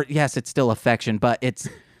 or yes, it's still affection, but it's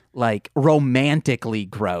like romantically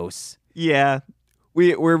gross. Yeah,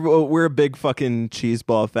 we're a big fucking cheese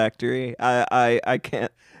ball factory. I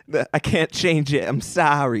can't change it. I'm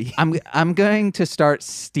sorry. I'm going to start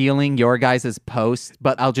stealing your guys' posts,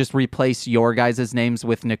 but I'll just replace your guys' names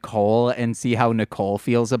with Nicole and see how Nicole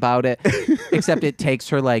feels about it. Except it takes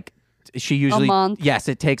her she usually month. Yes,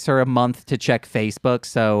 it takes her a month to check Facebook.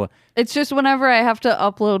 So It's just whenever I have to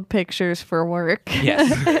upload pictures for work.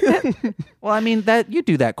 yes. Well, I mean that you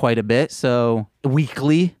do that quite a bit. So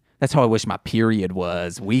weekly. That's how I wish my period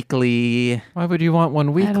was. Weekly. Why would you want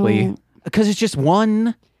one weekly? don't- Because it's just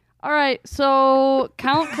one. All right, so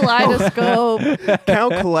Count Kaleidoscope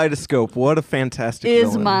Count Kaleidoscope. What a fantastic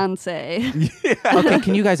is villain. Monse. Okay,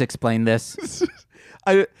 can you guys explain this?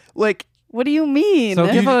 I like. What do you mean? So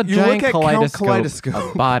give a you giant look at Count kaleidoscope,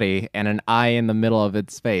 Kaleidoscope. a body and an eye in the middle of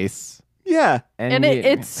its face. Yeah. and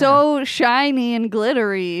it's so shiny and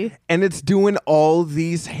glittery. And it's doing all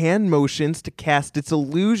these hand motions to cast its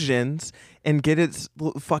illusions and get its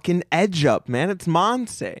fucking edge up, man. It's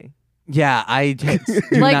Monse. Yeah, I do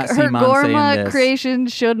Like not see her Monse in Gorma this. creation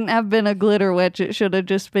shouldn't have been a glitter witch. It should have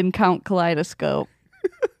just been Count Kaleidoscope.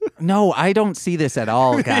 No, I don't see this at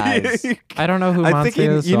all, guys. I don't know who I Monse think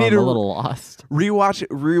you is, so need I'm to a little lost.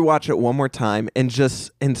 Rewatch it one more time, and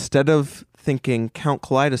just instead of thinking Count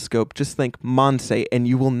Kaleidoscope, just think Monse, and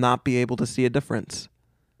you will not be able to see a difference.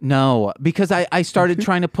 No, because I started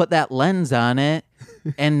trying to put that lens on it,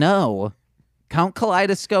 and no. Count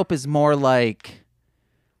Kaleidoscope is more like...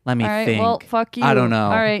 Let me All right, think. well, fuck you. I don't know. All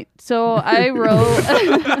right, so I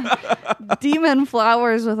wrote Demon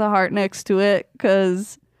Flowers with a heart next to it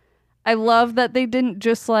because I love that they didn't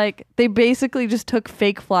just they basically just took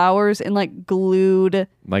fake flowers and glued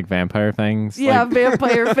Like vampire things.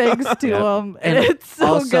 vampire figs to them. And It's so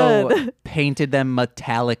also good. painted them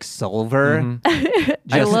metallic silver. I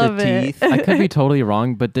Just love the it. teeth. I could be totally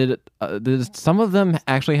wrong, but did some of them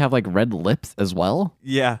actually have red lips as well?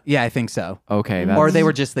 Yeah. Yeah, I think so. Okay, Or they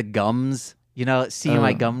were just the gums. You know, see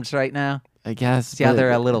my Oh. gums right now? I guess. See how but-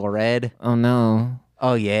 they're a little red? Oh no!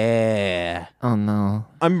 Oh, yeah. Oh no!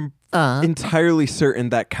 I'm entirely certain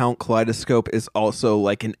that Count Kaleidoscope is also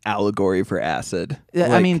an allegory for acid.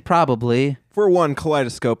 I mean, probably. For one,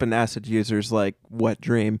 Kaleidoscope and acid users wet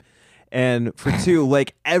dream. And for two,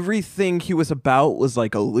 everything he was about was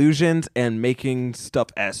illusions and making stuff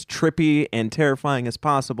as trippy and terrifying as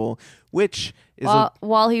possible, which is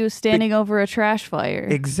While he was standing over a trash fire.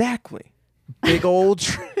 exactly big old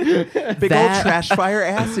trash fire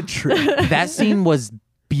acid trip. That scene was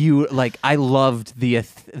beautiful. I loved the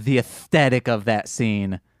aesthetic of that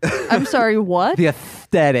scene. I'm sorry, what? The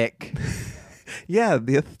aesthetic. Yeah,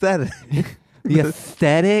 the aesthetic. The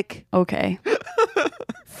aesthetic. Okay.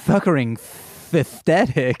 Fuckering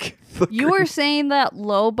aesthetic. You were saying that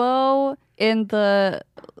Lobo in the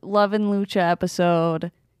Love and Lucha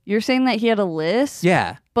episode, you're saying that he had a list?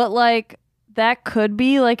 Yeah. But that could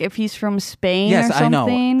be if he's from Spain Yes, or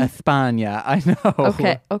something. I know. España. I know.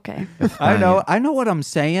 Okay. I know. I know what I'm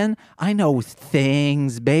saying. I know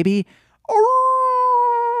things, baby.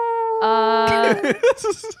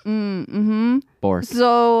 Bork.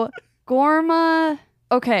 So Gorma,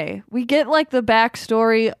 okay, we get the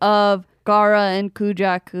backstory of Gara and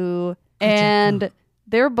Kujaku, and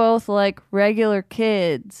they're both regular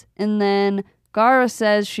kids. And then Gara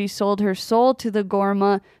says she sold her soul to the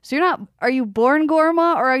Gorma. So are you born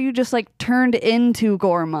Gorma, or are you just turned into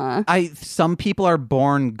Gorma? Some people are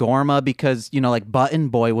born Gorma because, Button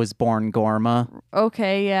Boy was born Gorma.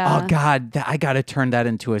 Okay, yeah. Oh God, I gotta turn that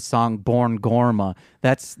into a song, Born Gorma.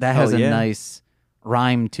 That has a yeah. nice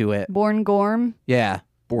rhyme to it. Born Gorm? Yeah.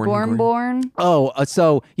 Born? Oh,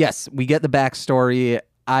 so yes, we get the backstory.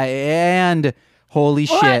 And holy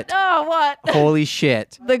shit. What? Oh, what? Holy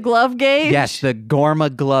shit. The glove gauge? Yes, the Gorma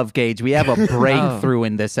Glove Gauge. We have a breakthrough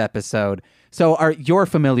in this episode. So you're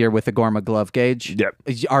familiar with the Gorma Glove Gauge? Yep.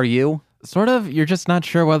 Are you? Sort of. You're just not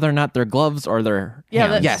sure whether or not they're gloves or they're Yeah,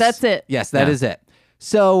 hands. Yes. that's it. Yes, that Yeah. is it.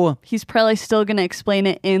 So He's probably still going to explain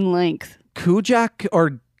it in length. Kujaku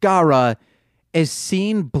or Gara is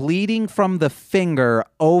seen bleeding from the finger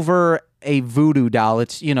over a voodoo doll.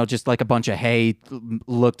 It's, just a bunch of hay.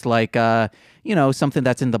 Looked like, something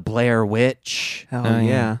that's in the Blair Witch. Hell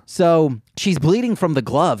yeah. So she's bleeding from the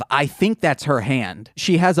glove. I think that's her hand.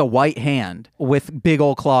 She has a white hand with big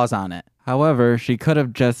old claws on it. However, she could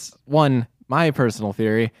have just my personal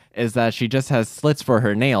theory is that she just has slits for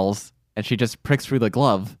her nails and she just pricks through the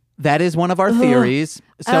glove. That is one of our theories.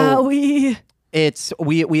 So Owie. it's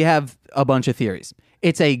we have a bunch of theories.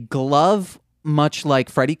 It's a glove much like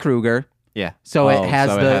Freddy Krueger. Yeah. So Oh, it has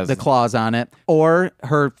so the claws on it. Or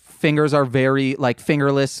her fingers are very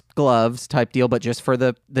fingerless gloves type deal, but just for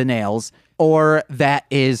the nails. Or that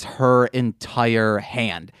is her entire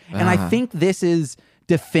hand. And I think this is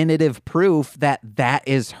definitive proof that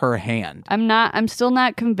is her hand. I'm still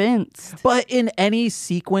not convinced. But in any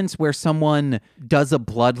sequence where someone does a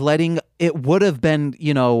bloodletting, it would have been,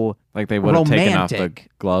 Like they would have taken off the romantic.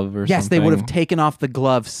 glove or Yes, something. they would have taken off the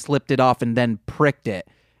glove, slipped it off, and then pricked it.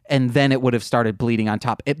 And then it would have started bleeding on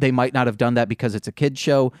top. They might not have done that because it's a kid's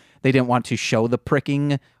show. they didn't want to show the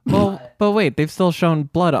pricking. Well, but wait, they've still shown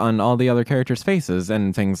blood on all the other characters' faces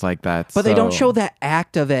and things like that. But they don't so- show that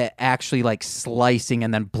act of it actually like slicing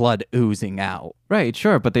and then blood oozing out. Right,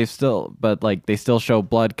 sure, but they still show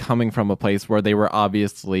blood coming from a place where they were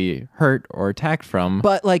obviously hurt or attacked from.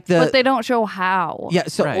 But like But they don't show how. yeah,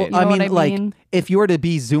 so Right. You I know mean, what I like mean? if you were to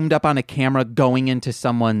be zoomed up on a camera going into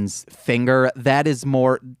someone's finger,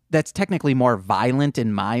 that's technically more violent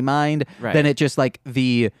in my mind Right. than it just like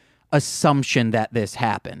the assumption that this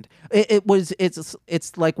happened.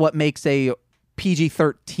 It's like what makes a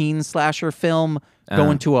PG-13 slasher film go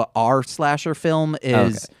into a R slasher film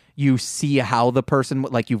is you see how the person,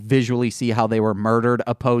 like you visually see how they were murdered,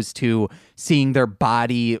 opposed to seeing their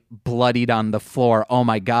body bloodied on the floor. Oh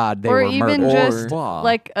my God, they Or were even murdered. just Wow.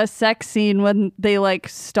 like a sex scene when they like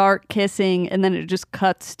start kissing and then it just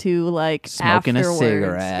cuts to like Smoking a afterwards.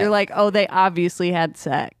 cigarette. You're like, oh, they obviously had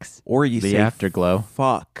sex. Or you The say afterglow.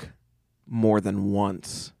 fuck more than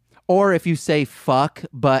once. Or if you say fuck,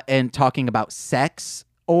 and talking about sex,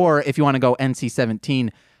 or if you want to go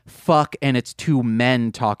NC-17, fuck and it's two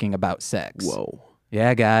men talking about sex. Whoa.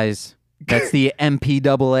 Yeah, guys. That's the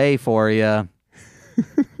MPAA for you.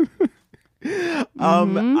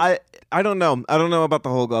 I don't know. I don't know about the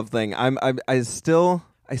whole glove thing. I still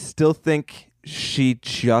think she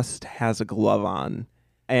just has a glove on,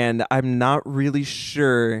 and I'm not really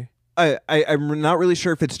sure. I'm not really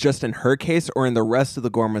sure if it's just in her case or in the rest of the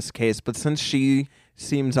Gorma's case. But since she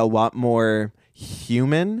seems a lot more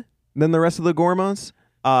human than the rest of the Gormas,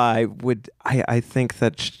 I think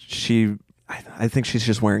that I think she's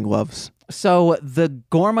just wearing gloves. So the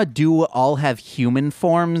Gorma do all have human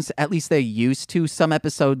forms. At least they used to. Some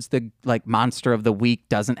episodes, the like Monster of the Week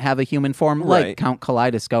doesn't have a human form, Right. like Count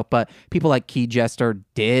Kaleidoscope. But people like Key Jester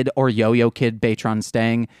did, or Yo-Yo Kid, Batron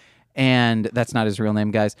Stang. And that's not his real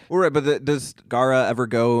name, guys. All right, but does Gara ever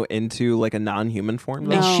go into like a non-human form?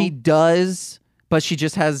 No. And she does, but she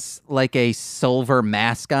just has like a silver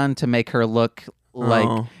mask on to make her look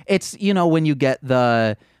like it's, when you get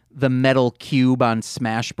the metal cube on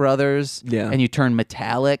Smash Brothers and you turn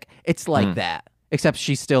metallic, it's like that. Except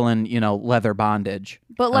she's still in, leather bondage.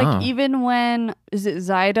 But like even when is it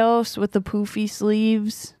Zydos with the poofy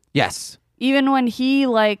sleeves? Yes. Even when he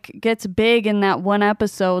like gets big in that one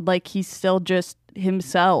episode, like he's still just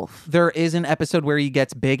himself. There is an episode where he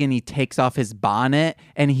gets big and he takes off his bonnet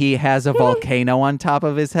and he has a volcano on top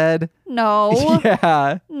of his head. No.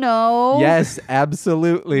 Yeah. No. Yes,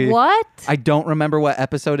 absolutely. What? I don't remember what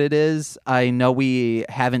episode it is. I know we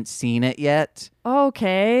haven't seen it yet.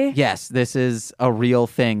 Okay. Yes, this is a real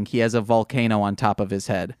thing. He has a volcano on top of his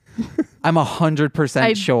head. I'm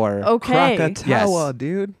 100% sure. Okay. Krakatawa,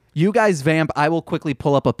 dude. You guys vamp. I will quickly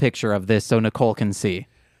pull up a picture of this so Nicole can see.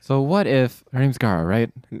 So what if her name's Gara,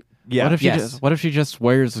 right? Yeah. What if she just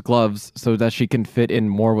wears gloves so that she can fit in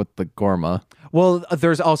more with the Gorma? Well,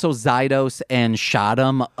 there's also Zydos and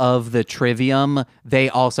Shadam of the Trivium. They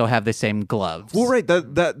also have the same gloves. Well, right.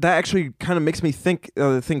 That actually kind of makes me think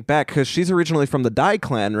back, because she's originally from the Dai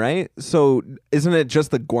clan, right? So isn't it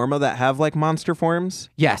just the Gorma that have like monster forms?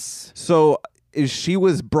 Yes. So she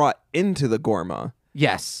was brought into the Gorma.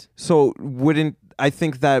 Yes. So I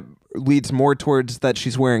think that leads more towards that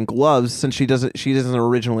she's wearing gloves, since she isn't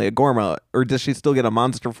originally a Gorma, or does she still get a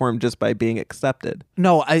monster form just by being accepted?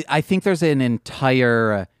 No, I think there's an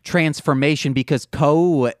entire transformation, because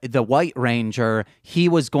Ko, the White Ranger, he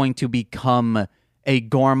was going to become a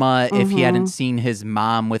Gorma if he hadn't seen his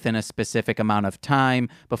mom within a specific amount of time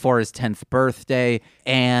before his 10th birthday.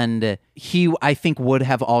 And he, I think, would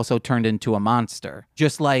have also turned into a monster.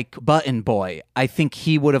 Just like Button Boy. I think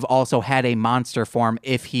he would have also had a monster form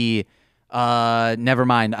if he... never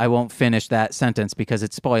mind. I won't finish that sentence because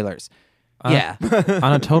it's spoilers. Yeah.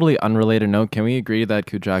 On a totally unrelated note, can we agree that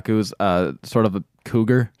Kujaku's sort of a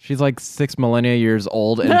cougar? She's like 6 millennia years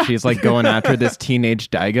old, and she's like going after this teenage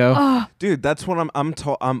Daigo. Dude, that's what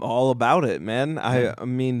I'm all about it, man. I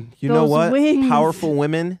mean, you know Those what? wings. Powerful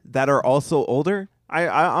women that are also older.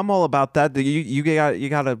 I'm all about that. You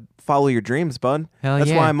gotta follow your dreams, bud. Hell That's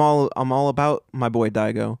yeah. why I'm all about my boy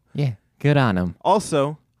Daigo. Yeah, good on him.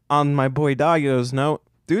 Also, on my boy Daigo's note,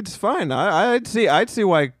 dude's fine. I'd see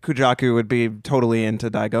why Kujaku would be totally into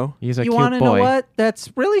Daigo. He's a You cute want to boy. know what? That's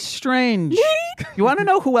really strange. You want to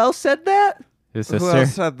know who else said that? His Who sister.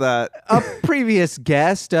 else said that? A previous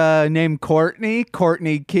guest named Courtney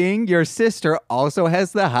King. Your sister also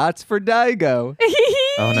has the hots for Daigo.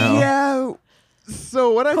 Oh no. Yeah.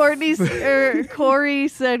 So what I Corey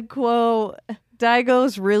said, quote,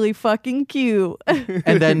 Daigo's really fucking cute.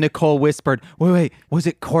 And then Nicole whispered, wait, was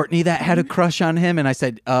it Courtney that had a crush on him? And I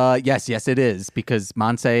said, yes, it is, because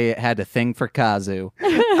Monse had a thing for Kazu.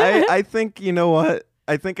 I think, you know what?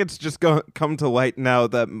 I think it's just come to light now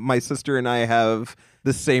that my sister and I have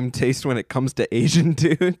the same taste when it comes to Asian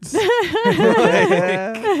dudes.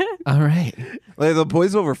 All right. Like the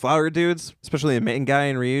boys over flower dudes, especially the main guy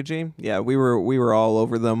and Ryuji. Yeah, we were all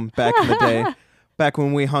over them back in the day, back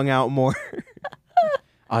when we hung out more.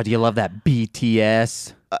 Oh, do you love that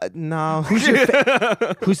BTS? No. Who's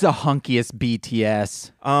the hunkiest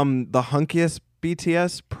BTS? The hunkiest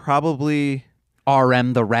BTS probably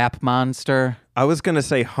RM, the rap monster. I was gonna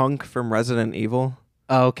say Hunk from Resident Evil.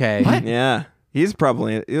 Okay. What? Yeah, he's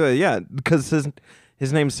probably because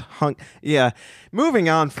his name's Hunk. Yeah, moving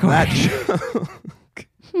on from that show.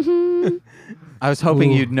 I was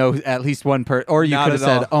hoping you'd know at least one or you Not could have at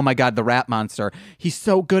said, all. "Oh my God, the rap monster! He's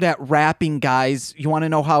so good at rapping, guys. You want to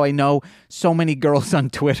know how I know? So many girls on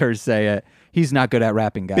Twitter say it. He's not good at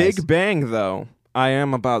rapping, guys." Big Bang, though. I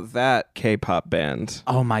am about that K-pop band.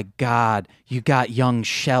 Oh my God, you got young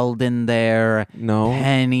Sheldon there. No.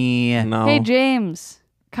 Penny. No. Hey, James.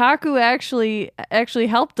 Kaku actually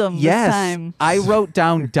helped him Yes, this time. I wrote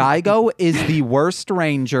down Daigo is the worst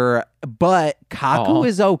ranger, but Kaku Aw.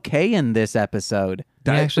 is okay in this episode.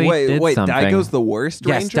 He actually did wait, something. Daigo's the worst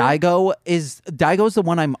Yes, ranger? Daigo's the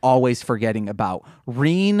one I'm always forgetting about.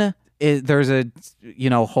 Reen, there's a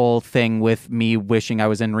whole thing with me wishing I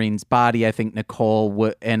was in Reen's body. I think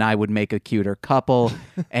Nicole and I would make a cuter couple,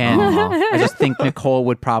 and I just think Nicole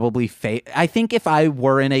would probably I think if I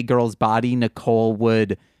were in a girl's body, Nicole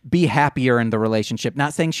would be happier in the relationship.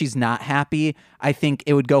 Not saying she's not happy. I think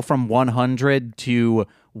it would go from 100 to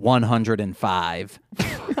 105.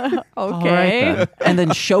 Okay. then. And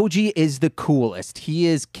then Shoji is the coolest. He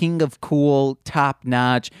is king of cool, top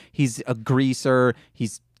notch. He's a greaser.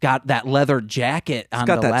 He's got that leather jacket on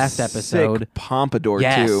the Got that last episode. sick pompadour,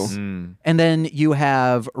 Yes. too. And then you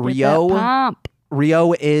have With that Ryo. pomp.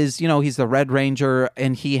 Ryo is, he's the Red Ranger,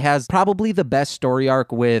 and he has probably the best story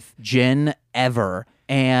arc with Jin ever.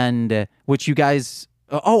 And which you guys,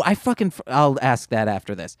 I'll ask that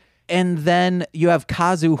after this. And then you have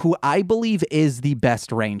Kazu, who I believe is the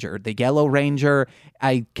best ranger, the Yellow Ranger.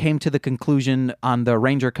 I came to the conclusion on the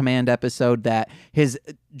Ranger Command episode that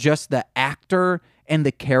the actor and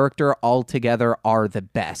the character all together are the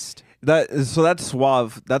best. That's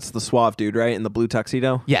Suave. That's the Suave dude, right? In the blue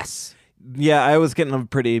tuxedo? Yes. Yeah, I was getting a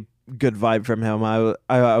pretty good vibe from him.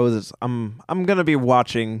 I'm gonna be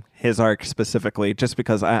watching his arc specifically just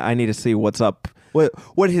because I need to see what's up,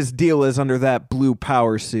 what his deal is under that blue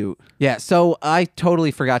power suit. Yeah, so I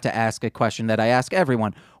totally forgot to ask a question that I ask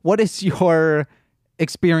everyone. What is your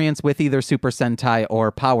experience with either Super Sentai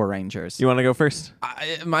or Power Rangers? You want to go first?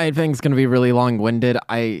 My thing's going to be really long-winded.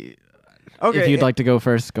 Okay. If you'd like to go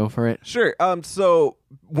first, go for it. Sure. So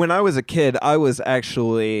when I was a kid, I was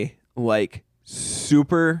actually like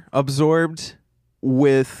super absorbed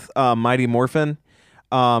with Mighty Morphin.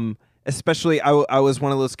 Especially, I was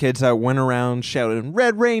one of those kids that went around shouting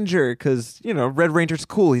 "Red Ranger" because Red Ranger's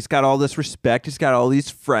cool. He's got all this respect. He's got all these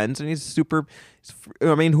friends, and he's super.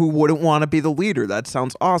 I mean, who wouldn't want to be the leader? That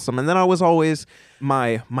sounds awesome. And then I was always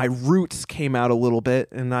my roots came out a little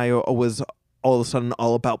bit, and I was all of a sudden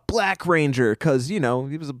all about Black Ranger because he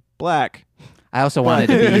was a black. I also wanted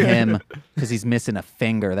to be him because he's missing a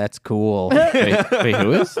finger. That's cool. Wait,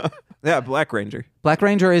 who is? Yeah, Black Ranger. Black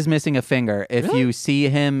Ranger is missing a finger. If you see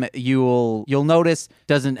him, you'll notice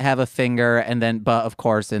doesn't have a finger, but of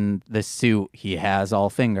course in the suit he has all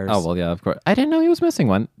fingers. Oh, well, yeah, of course. I didn't know he was missing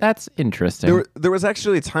one. That's interesting. There was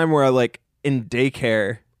actually a time where in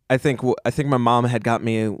daycare, I think my mom had got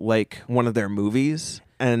me like one of their movies,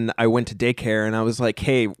 and I went to daycare and I was like,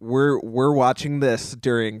 "Hey, we're watching this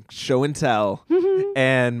during show and tell,"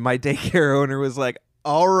 and my daycare owner was like,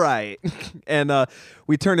 "All right," and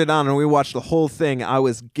we turned it on and we watched the whole thing. I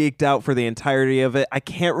was geeked out for the entirety of it. I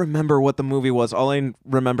can't remember what the movie was. All I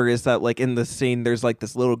remember is that in the scene, there's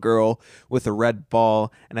this little girl with a red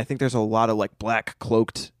ball, and I think there's a lot of black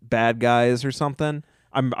cloaked bad guys or something.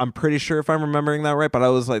 I'm pretty sure if I'm remembering that right, but I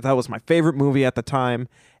was like, that was my favorite movie at the time.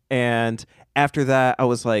 And after that, I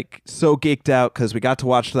was so geeked out because we got to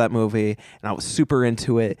watch that movie and I was super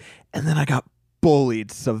into it. And then I got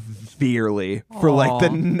bullied severely for the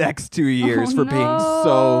next 2 years for being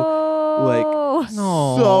so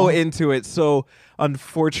into it. So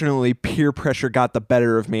unfortunately, peer pressure got the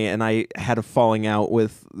better of me, and I had a falling out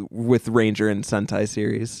with Ranger and Sentai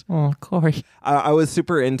series. Oh, Corey. I was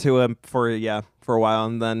super into him for a while,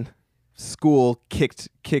 and then school kicked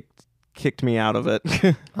me out of it.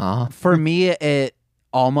 For me, it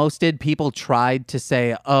almost did. People tried to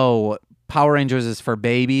say, oh, Power Rangers is for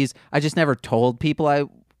babies. I just never told people I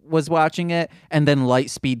was watching it. And then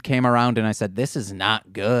Lightspeed came around and I said, this is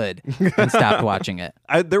not good, and stopped watching it.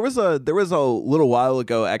 There was a little while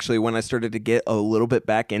ago, actually, when I started to get a little bit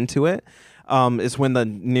back into it, is when the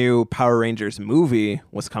new Power Rangers movie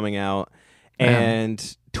was coming out.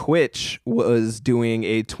 And Twitch was doing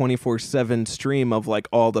a 24/7 stream of like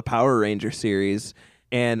all the Power Ranger series.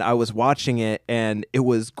 And I was watching it, and it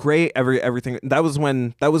was great. Everything that was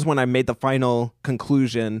when I made the final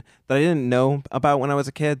conclusion that I didn't know about when I was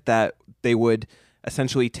a kid, that they would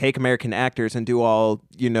essentially take American actors and do all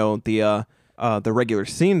the regular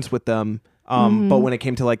scenes with them. But when it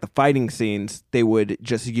came to like the fighting scenes, they would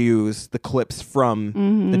just use the clips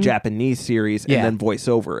from the Japanese series and then voice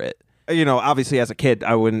over it. Obviously as a kid,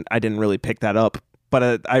 I didn't really pick that up,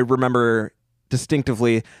 but I remember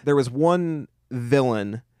distinctively there was one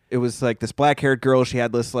villain. It was like this black-haired girl. She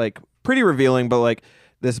had this like pretty revealing, but like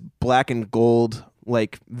this black and gold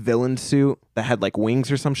like villain suit that had like wings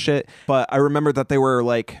or some shit. But I remember that they were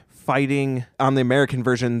like fighting on the American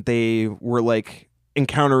version. They were like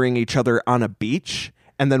encountering each other on a beach,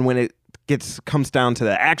 and then when it comes down to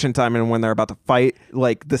the action time and when they're about to fight,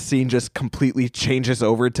 like the scene just completely changes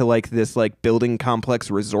over to like this like building complex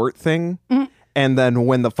resort thing. And then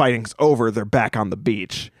when the fighting's over, they're back on the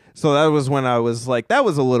beach. So that was when I was like, that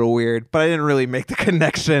was a little weird, but I didn't really make the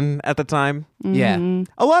connection at the time. Yeah.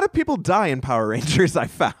 A lot of people die in Power Rangers, I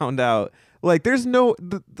found out. Like, there's no...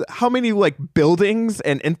 how many, like, buildings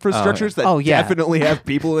and infrastructures that definitely have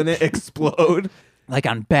people in it explode? Like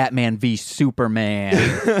on Batman v Superman.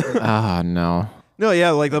 No. No,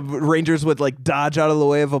 yeah, like the Rangers would, like, dodge out of the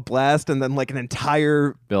way of a blast, and then, like, an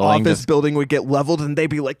entire office building would get leveled, and they'd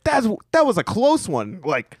be like, that was a close one.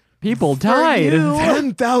 Like... People died.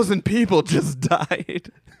 10,000 people just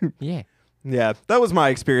died. Yeah. Yeah, that was my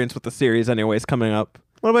experience with the series anyways coming up.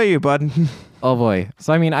 What about you, bud? Oh, boy.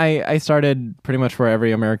 So, I mean, I started pretty much where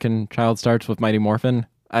every American child starts with Mighty Morphin.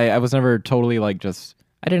 I was never totally, like, just...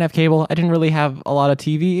 I didn't have cable. I didn't really have a lot of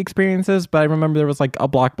TV experiences, but I remember there was, like, a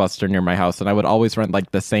Blockbuster near my house, and I would always rent,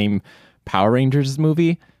 like, the same Power Rangers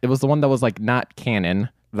movie. It was the one that was, like, not canon,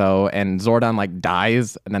 though, and Zordon like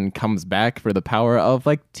dies and then comes back for the power of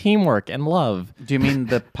like teamwork and love. Do you mean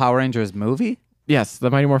the Power Rangers movie? Yes, the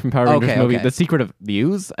Mighty Morphin Power Rangers movie, okay. The Secret of the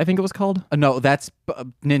Ooze, I think it was called. No, that's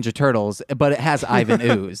Ninja Turtles, but it has Ivan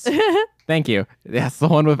Ooze. Thank you. Yes, the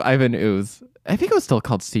one with Ivan Ooze. I think it was still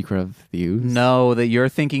called Secret of the Ooze. No, that you're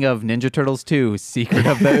thinking of Ninja Turtles 2, Secret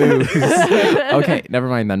of the Ooze. Okay, never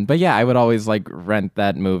mind then. But yeah, I would always like rent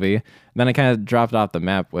that movie. And then I kind of dropped off the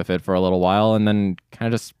map with it for a little while, and then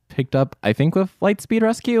kind of just picked up, I think, with Lightspeed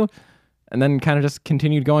Rescue, and then kind of just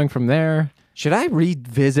continued going from there. Should I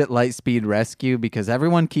revisit Lightspeed Rescue? Because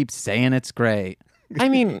everyone keeps saying it's great. I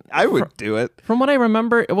mean, I would do it. From what I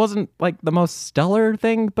remember, it wasn't like the most stellar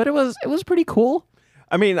thing, but it was pretty cool.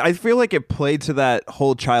 I mean, I feel like it played to that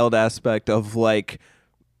whole child aspect of like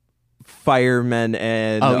firemen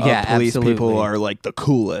and police people are like the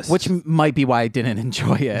coolest. Which might be why I didn't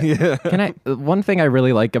enjoy it. Yeah. One thing I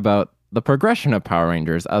really like about the progression of Power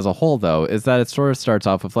Rangers as a whole, though, is that it sort of starts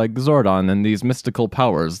off with like Zordon and these mystical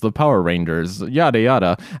powers, the Power Rangers, yada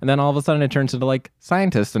yada, and then all of a sudden it turns into like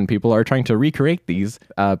scientists and people are trying to recreate these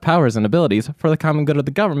powers and abilities for the common good of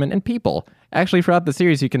the government and people. Actually, throughout the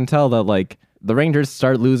series, you can tell that like the Rangers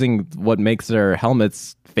start losing what makes their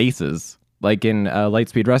helmets faces. Like in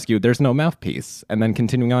Lightspeed Rescue, there's no mouthpiece, and then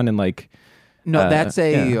continuing on in like. No, that's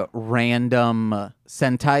a random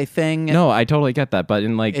Sentai thing. No, I totally get that, but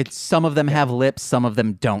in like... It's some of them have lips, some of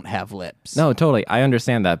them don't have lips. No, totally. I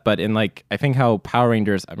understand that, but in like, I think how Power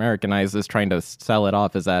Rangers Americanized is trying to sell it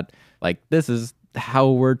off is that like, this is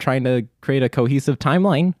how we're trying to create a cohesive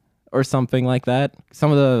timeline or something like that.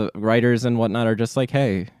 Some of the writers and whatnot are just like,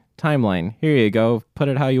 hey, timeline, here you go, put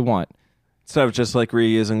it how you want. Instead of just like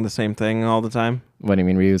reusing the same thing all the time. What do you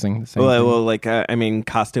mean reusing the same thing? Well, like, I mean,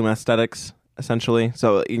 costume aesthetics. Essentially,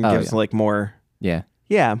 so it gives like more,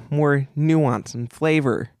 more nuance and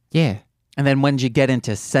flavor. Yeah. And then when you get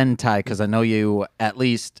into Sentai, because I know you at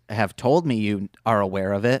least have told me you are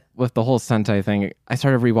aware of it. With the whole Sentai thing, I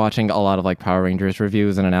started rewatching a lot of like Power Rangers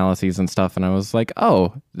reviews and analyses and stuff, and I was like,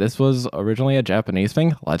 oh, this was originally a Japanese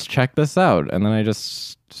thing. Let's check this out. And then I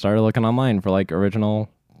just started looking online for like original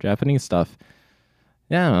Japanese stuff.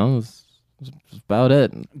 Yeah, I don't know, that's about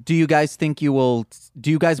it. Do you guys think you will? Do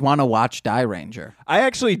you guys want to watch Dairanger? I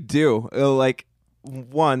actually do. Like,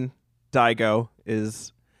 one, Daigo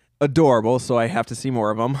is adorable, so I have to see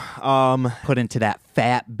more of them. Put into that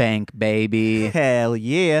fat bank, baby. Hell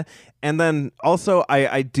yeah. And then also,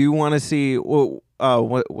 I do want to see,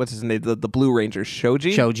 what's his name? The Blue Ranger,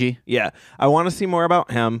 Shoji? Yeah. I want to see more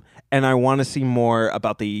about him, and I want to see more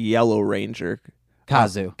about the Yellow Ranger.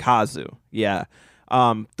 Kazu. Yeah.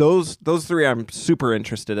 Those three I'm super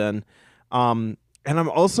interested in. And I'm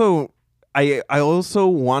also, I also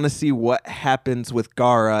want to see what happens with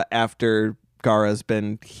Gaara after Gaara's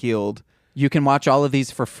been healed. You can watch all of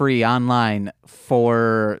these for free online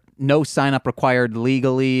for no sign up required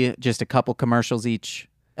legally, just a couple commercials each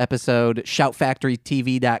episode.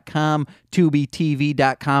 Shoutfactorytv.com,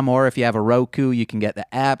 TubiTV.com, or if you have a Roku, you can get the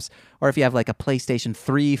apps. Or if you have like a PlayStation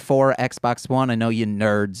 3, 4, Xbox One, I know you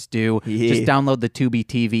nerds do. Yeah. Just download the Tubi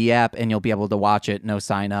TV app and you'll be able to watch it. No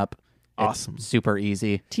sign up. Awesome. It's super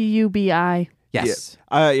easy. TUBI. Yes.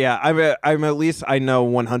 Yeah. I'm at least I know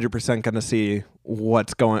 100% going to see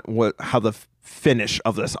how the finish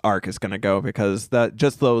of this arc is going to go, because that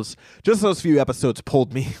just those few episodes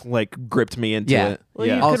pulled me, like gripped me into it. Well,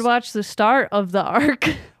 you could watch the start of the arc.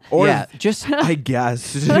 Or just I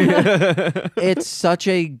guess. it's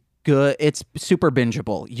super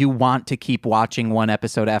bingeable. You want to keep watching one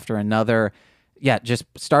episode after another. Yeah, just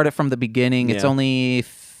start it from the beginning. Yeah. It's only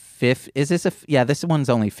 50. Is this this one's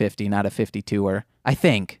only 50, not a 52er. I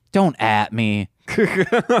think. Don't at me.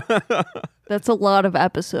 That's a lot of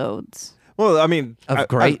episodes. Well, I mean, Of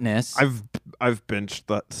greatness. I've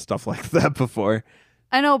binged stuff like that before.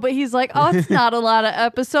 I know, but he's like, oh, it's not a lot of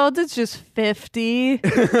episodes. It's just 50.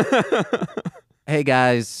 Hey,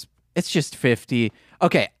 guys, it's just 50.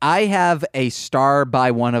 Okay, I have a star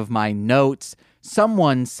by one of my notes.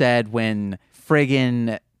 Someone said when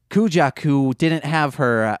friggin' Kujaku didn't have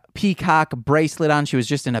her peacock bracelet on, she was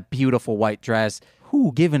just in a beautiful white dress.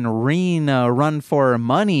 Who giving Reen a run for her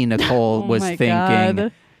money, Nicole was my thinking.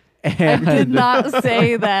 God. And I did not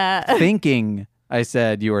say that. thinking, I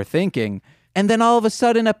said, you were thinking. And then all of a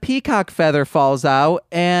sudden a peacock feather falls out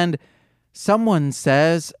and someone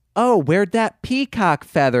says, oh, where'd that peacock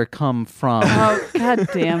feather come from? Oh, God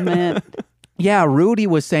damn it. Yeah, Rudy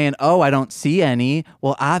was saying, oh, I don't see any.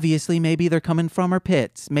 Well, obviously, maybe they're coming from her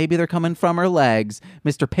pits. Maybe they're coming from her legs.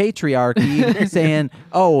 Mr. Patriarchy saying,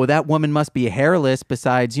 oh, that woman must be hairless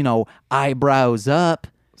besides, eyebrows up.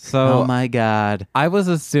 So, oh, my God. I was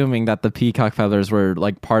assuming that the peacock feathers were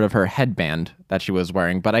like part of her headband that she was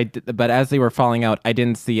wearing, but as they were falling out, I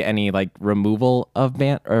didn't see any like removal of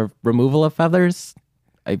feathers.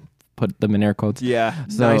 I put them in air quotes. Yeah.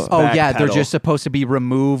 So, nice Oh, yeah, backpedal. they're just supposed to be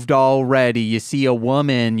removed already. You see a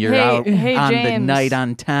woman, you're out on the James. night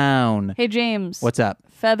on town. Hey, James. What's up?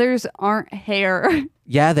 Feathers aren't hair.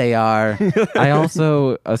 Yeah, they are. I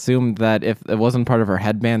also assumed that if it wasn't part of her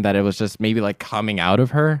headband, that it was just maybe like coming out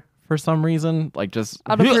of her for some reason, like just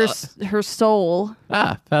Out of her soul.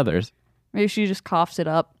 feathers. Maybe she just coughs it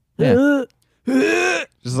up. Yeah.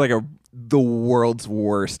 Just like the world's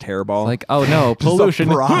worst hairball. Like, oh no, Just pollution.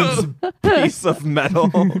 a bronze piece of metal.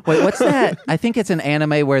 Wait, what's that? I think it's an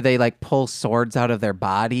anime where they like pull swords out of their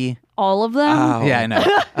body. All of them? Oh. Yeah, I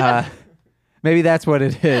know. Maybe that's what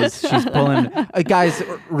it is. She's pulling. Guys,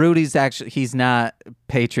 Rudy's he's not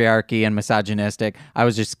patriarchy and misogynistic. I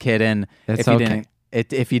was just kidding. It's if you okay.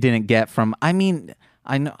 if you didn't get from, I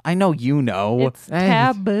know you know. It's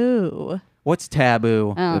taboo. What's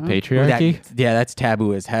taboo? I The don't know. patriarchy. That's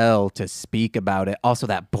taboo as hell to speak about it. Also,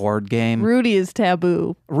 that board game. Rudy is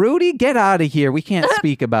taboo. Rudy, get out of here. We can't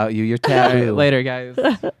speak about you. You're taboo. Later, guys.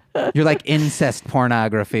 You're like incest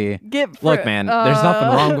pornography. Look, man, there's nothing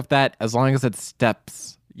wrong with that as long as it's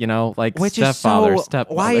steps. Like Which is stepfather, so.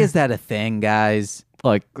 stepmother. Why is that a thing, guys?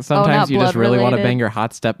 Look, not sometimes you just really want to blood-related? bang your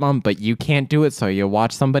hot stepmom, but you can't do it, so you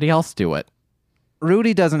watch somebody else do it.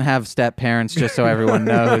 Rudy doesn't have step parents, just so everyone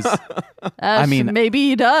knows. I mean, maybe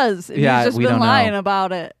he does. And yeah, he's just we been don't know. lying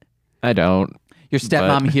about it. I don't. Your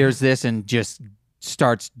stepmom But- hears this and just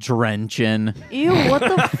starts drenching. Ew, what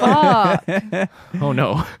the fuck? Oh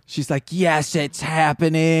no. She's like, yes, it's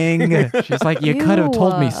happening. She's like, you could have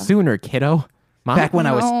told me Ew. sooner, kiddo. Mom? Back when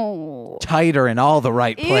I was No. tighter in all the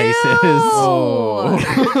right places. Ew.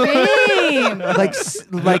 James.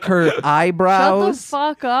 like her eyebrows. Shut the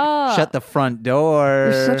fuck up. Shut the front door.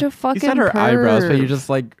 You're such a fucking You said her eyebrows, but you perv. just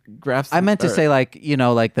like grasp. I meant to say like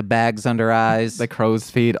the bags under eyes. the crow's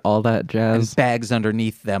feet, all that and jazz. bags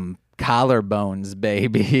underneath them collarbones,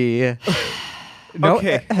 baby. No,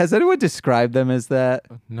 Okay. Has anyone described them as that?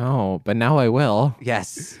 No, but now I will.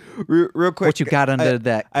 Yes. Real quick. What you got under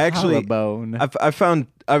that I actually- collarbone? I found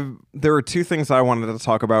there were two things I wanted to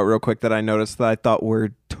talk about real quick that I noticed that I thought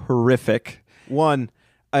were terrific. One,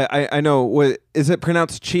 I know. What is it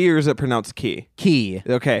pronounced? Chi or is it pronounced ki? Ki.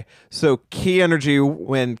 Okay, so ki energy.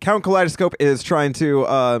 When Count Kaleidoscope is trying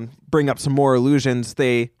to bring up some more illusions,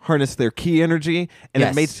 they harness their ki energy, and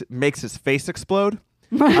Yes. it makes his face explode.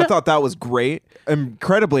 I thought that was great.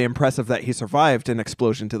 Incredibly impressive that he survived an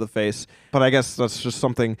explosion to the face. But I guess that's just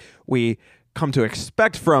something we come to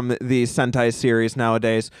expect from the Sentai series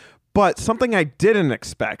nowadays. But something I didn't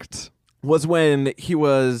expect was when he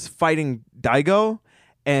was fighting Daigo,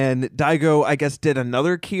 and Daigo, I guess, did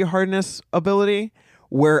another ki harness ability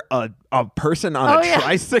where a person on a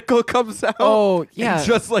tricycle comes out. Oh, yeah. And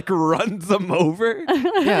just like runs him over.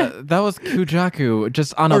 Yeah, that was Kujaku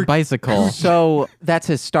just on a bicycle. So that's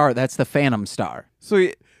his star. That's the Phantom Star. So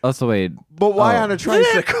he, Also, wait. but why on a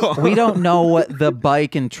tricycle? We don't know what the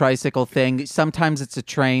bike and tricycle thing. Sometimes it's a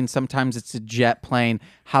train, sometimes it's a jet plane.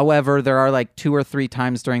 However, there are like 2 or 3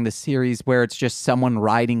 times during the series where it's just someone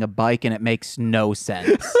riding a bike and it makes no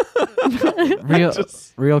sense.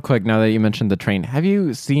 Real quick, now that you mentioned the train, have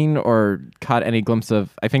you seen or caught any glimpse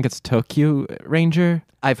of, I think it's Tokyo Ranger?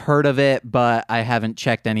 I've heard of it, but I haven't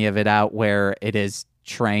checked any of it out where it is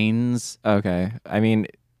trains. Okay. I mean,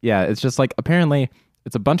 yeah, it's just like apparently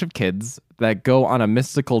it's a bunch of kids that go on a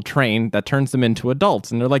mystical train that turns them into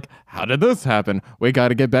adults. And they're like, how did this happen? We got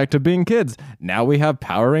to get back to being kids. Now we have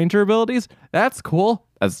Power Ranger abilities? That's cool.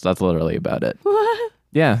 That's literally about it. What?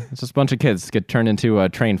 Yeah, it's just a bunch of kids get turned into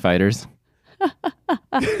train fighters.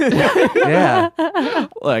 Yeah.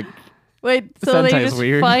 Like, Wait, so they Sentai's just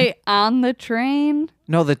weird. fight on the train?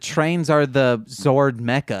 No, the trains are the Zord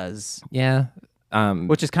mechas, yeah.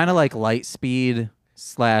 which is kind of like Lightspeed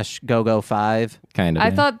 / Go-Go 5. Kind of. I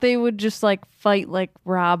yeah. thought they would just like fight like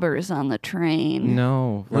robbers on the train.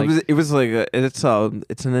 No. Like, It was like it's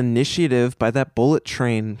an initiative by that Bullet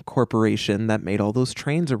Train Corporation that made all those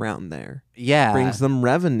trains around there. Yeah. Brings them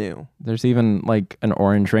revenue. there's even like an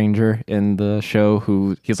orange ranger in the show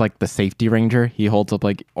who he's like the safety ranger. He holds up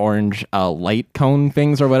like orange light cone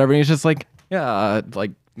things or whatever. And he's just like, yeah,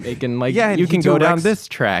 like making like, Yeah, and you he can go down directs- this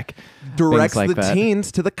track. Directs Things like the that.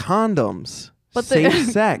 teens to the condoms. But Safe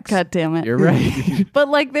sex. God damn it. You're right. But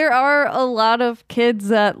like there are a lot of kids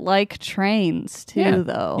that like trains too, Yeah.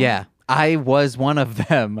 though. Yeah. I was one of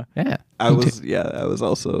them. Yeah. I was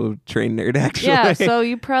also a train nerd actually. Yeah, so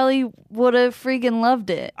you probably would have freaking loved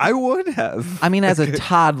it. I would have. I mean, as a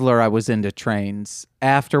toddler, I was into trains.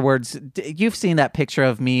 Afterwards, you've seen that picture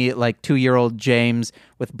of me, like 2-year-old James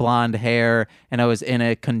with blonde hair, and I was in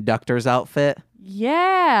a conductor's outfit.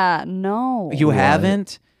 Yeah, no. You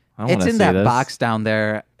haven't? I It's wanna in see that this. box down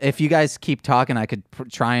there. If you guys keep talking, I could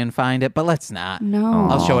try and find it, but let's not. No.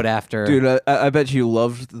 I'll show it after. Dude, I bet you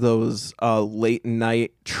loved those late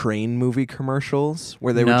night train movie commercials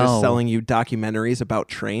where they were just No. selling you documentaries about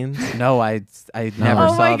trains. No, I never Oh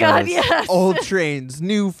saw my god, those. yes. Old trains,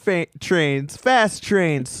 new trains, fast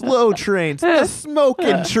trains, slow trains, the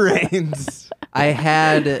smoking trains. I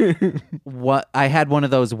had one of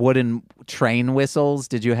those wooden train whistles.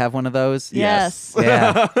 Did you have one of those? Yes.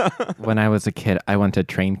 Yeah. When I was a kid, I went to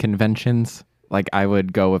train conventions. Like I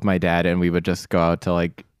would go with my dad and we would just go out to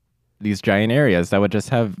like these giant areas that would just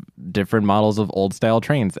have different models of old style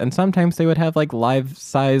trains. And sometimes they would have like life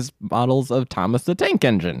size models of Thomas the Tank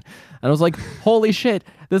Engine. And I was like, holy shit,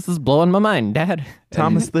 this is blowing my mind, Dad.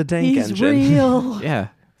 Thomas the Tank He's Engine. real. Yeah.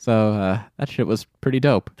 So that shit was pretty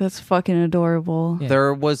dope. That's fucking adorable. Yeah.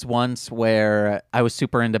 There was once where I was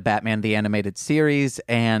super into Batman the Animated Series,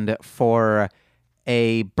 and for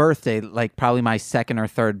a birthday, like probably my 2nd or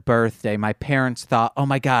 3rd birthday, my parents thought, oh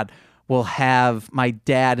my God, we'll have my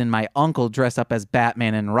dad and my uncle dress up as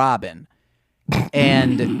Batman and Robin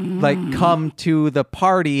and like come to the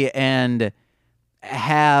party and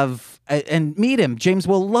meet him. James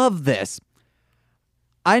will love this.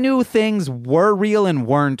 I knew things were real and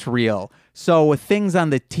weren't real. So things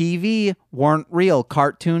on the TV weren't real.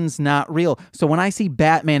 Cartoons not real. So when I see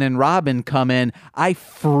Batman and Robin come in, I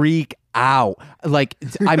freak out. Like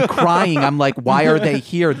I'm crying. I'm like, why are they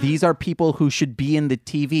here? These are people who should be in the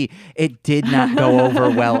TV. It did not go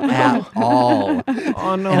over well at all.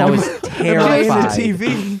 Oh no! And I was Am I in the terrified.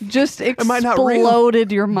 TV? Just Am I not real?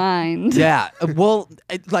 exploded your mind. Yeah. Well,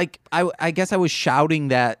 I guess I was shouting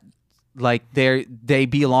that like they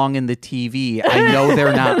belong in the TV. I know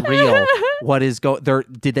they're not real. What is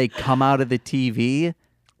did they come out of the TV?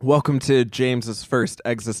 Welcome to James's first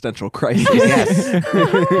existential crisis. Yes.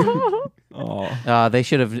 Oh. They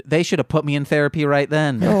should have put me in therapy right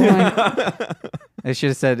then. Oh my. They should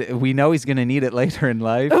have said, we know he's going to need it later in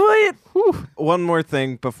life. Wait. One more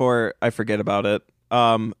thing before I forget about it.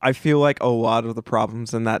 I feel like a lot of the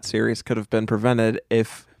problems in that series could have been prevented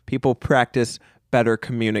if people practice better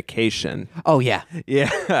communication. Oh yeah.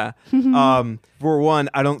 Yeah. For one,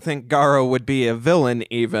 I don't think Gara would be a villain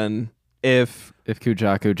even if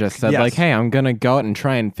Kujaku just said, Yes. like, hey, I'm going to go out and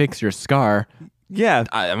try and fix your scar. yeah.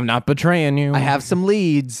 I'm not betraying you. I have some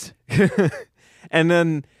leads. And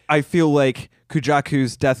then I feel like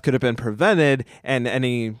Kujaku's death could have been prevented and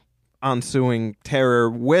any ensuing terror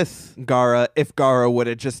with Gara if Gara would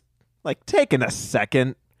have just like taken a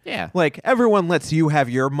second. Yeah. Like everyone lets you have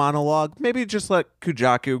your monologue. Maybe just let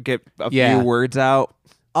Kujaku get a Yeah. few words out.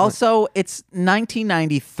 Also, it's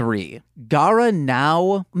 1993. Gara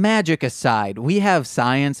now, magic aside, we have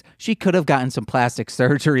science. She could have gotten some plastic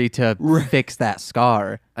surgery to fix that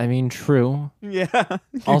scar. I mean, true. Yeah.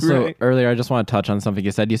 Also, Right. earlier, I just want to touch on something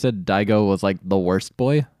you said. You said Daigo was like the worst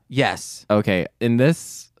boy. Yes. Okay.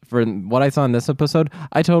 For what I saw in this episode,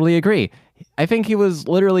 I totally agree. I think he was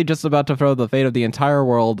literally just about to throw the fate of the entire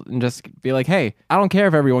world and just be like, hey, I don't care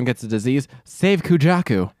if everyone gets a disease. Save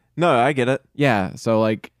Kujaku. No, I get it. Yeah. So,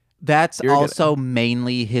 like, That's You're gonna- also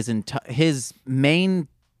mainly his main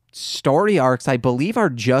story arcs, I believe, are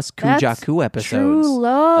just That's Kujaku episodes. True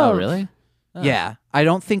love. oh, really? Oh. Yeah. I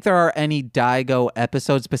don't think there are any Daigo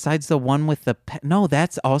episodes besides the one with the... No,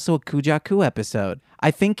 that's also a Kujaku episode.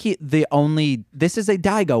 I think this is a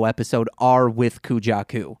Daigo episode, are with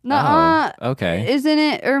Kujaku. Nuh-uh. Oh, okay. Isn't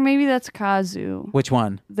it? Or maybe that's Kazu. Which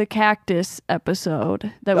one? The cactus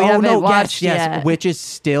episode that we haven't watched yes, yet. which is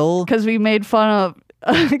still... Because we made fun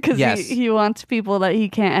of... Because Yes. he wants people that he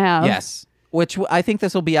can't have. Yes. Which I think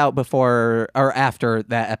this will be out before or after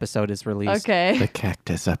that episode is released. Okay. The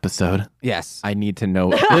cactus episode. Yes. I need to know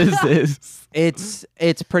what this is.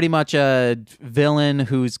 It's pretty much a villain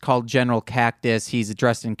who's called General Cactus. He's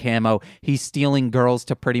dressed in camo. He's stealing girls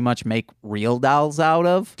to pretty much make real dolls out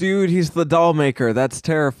of. Dude, he's the doll maker. That's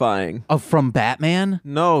terrifying. Oh, from Batman?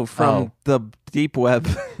 No, from the deep web.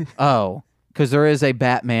 Oh, because there is a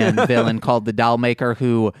Batman villain called the Doll Maker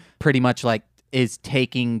who pretty much like is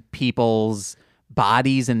taking people's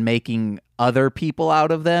bodies and making other people out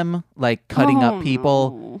of them, like cutting up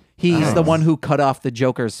people. No. He's the one who cut off the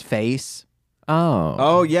Joker's face. Oh.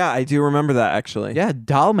 Oh, yeah, I do remember that, actually. Yeah,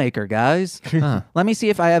 Doll Maker, guys. Huh. Let me see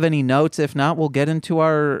if I have any notes. If not, we'll get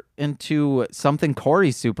into something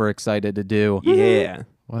Corey's super excited to do. Yeah.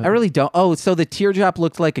 What? I really don't. Oh, so the teardrop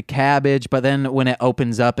looked like a cabbage, but then when it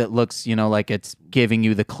opens up, it looks, like it's giving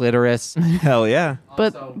you the clitoris. Hell yeah.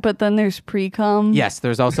 But then there's pre-cum. Yes,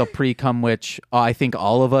 there's also pre-cum, which I think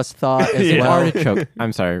all of us thought as Yeah. well. Artichoke.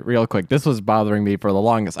 I'm sorry, real quick. This was bothering me for the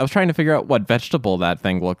longest. I was trying to figure out what vegetable that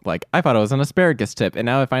thing looked like. I thought it was an asparagus tip, and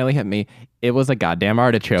now it finally hit me. It was a goddamn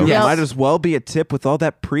artichoke. Dude, Yes. it might as well be a tip with all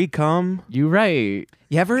that pre-cum. You right.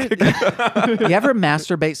 You ever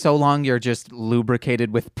masturbate so long you're just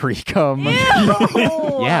lubricated with pre-cum?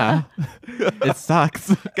 Yeah. It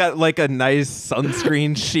sucks. Got like a nice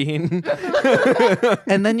sunscreen sheen.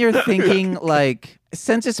 And then you're thinking, like,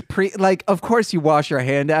 since it's of course you wash your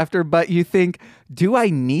hand after, but you think, do I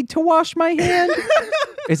need to wash my hand?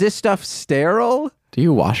 Is this stuff sterile? Do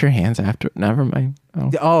you wash your hands after? Never mind.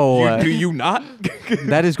 Oh. Oh, Do you not?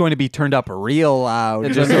 that is going to be turned up real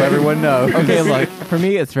loud, just so everyone knows. Okay, look, for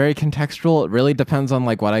me, it's very contextual. It really depends on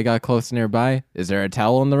like what I got close nearby. Is there a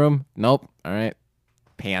towel in the room? Nope. All right.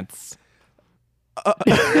 Pants.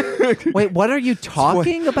 Wait, what are you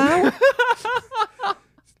talking about?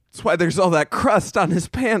 That's why there's all that crust on his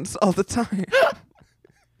pants all the time.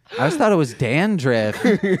 I just thought it was dandruff.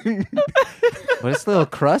 What is little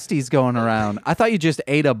crusties going around? I thought you just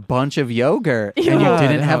ate a bunch of yogurt and you Yeah.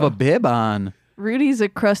 didn't have a bib on. Rudy's a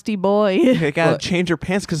crusty boy. You gotta change your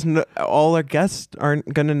pants because all our guests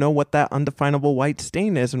aren't gonna know what that undefinable white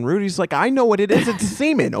stain is. And Rudy's like, I know what it is. It's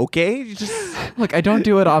semen, okay? You just Look, I don't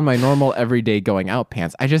do it on my normal everyday going out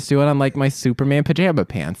pants. I just do it on like my Superman pajama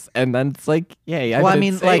pants. And then it's like, yay. Well, I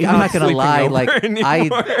mean, like, I'm not gonna lie. Like,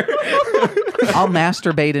 I'll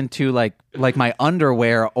masturbate into like my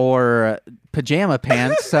underwear or pajama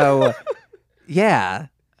pants. So, yeah.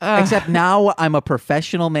 Except now I'm a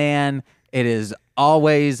professional man. It is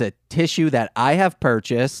always a tissue that I have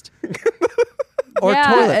purchased. Or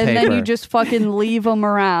yeah, toilet and paper. then you just fucking leave them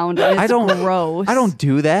around. And it's gross. I don't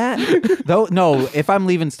do that. Though, no, if I'm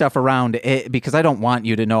leaving stuff around, because I don't want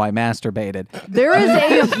you to know I masturbated. There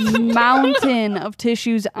is a mountain of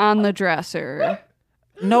tissues on the dresser.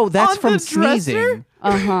 No, that's On from the sneezing. dresser?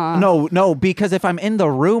 Uh-huh. No, because if I'm in the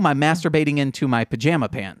room, I'm masturbating into my pajama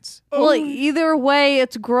pants. Well, either way,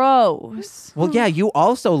 it's gross. Well, yeah, you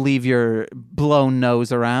also leave your blown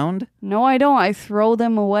nose around. No, I don't. I throw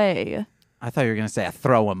them away. I thought you were going to say I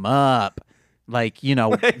throw them up. like, you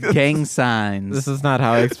know, gang signs. This is not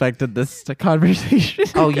how I expected this conversation.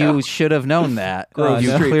 Oh, you should have known that. Oh, You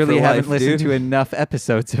no. clearly For haven't life, listened dude. to enough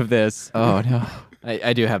episodes of this. Oh no,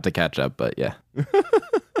 I do have to catch up, but yeah.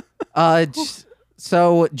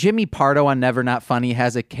 So Jimmy Pardo on Never Not Funny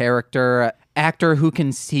has a actor who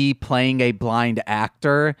can see playing a blind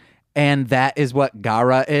actor, and that is what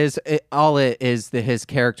Gara is. His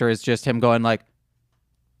character is just him going like,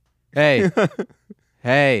 "Hey,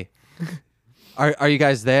 hey, are you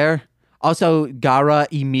guys there?" Also, Gara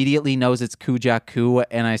immediately knows it's Kujaku,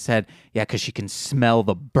 and I said, "Yeah, because she can smell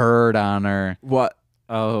the bird on her What?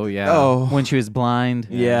 Oh yeah. Oh. when she was blind."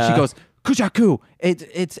 Yeah. She goes, "Kujaku."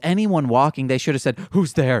 It's anyone walking. They should have said,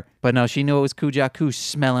 "Who's there?" But no, she knew it was Kujaku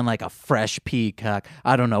smelling like a fresh peacock.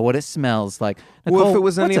 I don't know what it smells like. Well, if Nicole, it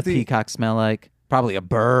was any what's of a the- peacock smell like? Probably a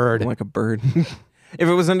bird. Like a bird. If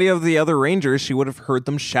it was any of the other Rangers, she would have heard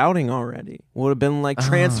them shouting already. Would have been like,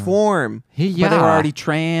 transform. But they were already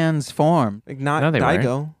transformed. Like, not No, they weren't.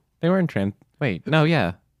 Daigo. They weren't trans. Wait, no,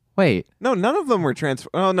 yeah. Wait, No, none of them were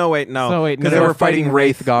transformed. Oh, no, wait, no. So wait, no, Because they they were were fighting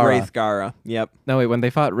Wraith Gara. Wraith Gara. Yep. no, wait. When they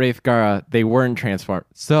fought Wraith Gara, they weren't transformed.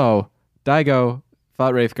 So Daigo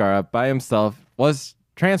fought Wraith Gara by himself, was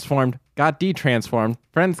transformed, got de-transformed.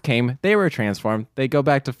 Friends came, they were transformed. They go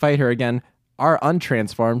back to fight her again, are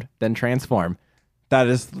untransformed, then transform. That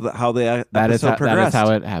is how the That is episode progressed.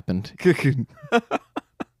 how it happened.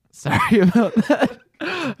 Sorry about that.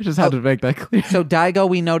 I just had to make that clear. So Daigo,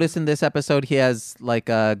 we notice in this episode, he has like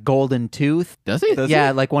a golden tooth. Does he?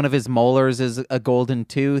 Yeah, like one of his molars is a golden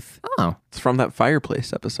tooth. Oh. It's from that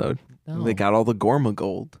fireplace episode. They got all the Gorma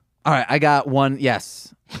gold. All right, I got one.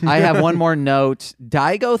 Yes. I have one more note.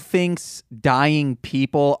 Daigo thinks dying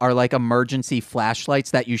people are like emergency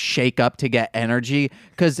flashlights that you shake up to get energy,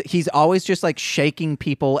 because he's always just like shaking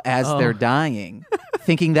people as they're dying,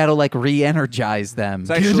 thinking that'll like re-energize them.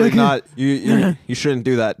 It's actually not. You shouldn't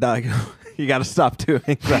do that, Daigo. You got to stop doing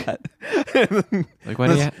that. Like what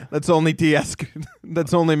do you That's only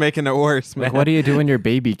That's only making it worse, man. like what do you do when your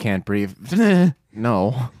baby can't breathe?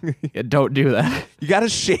 No. Yeah, don't do that. You got to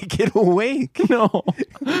shake it awake. No.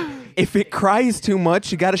 If it cries too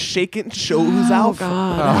much, you got to shake it and show who's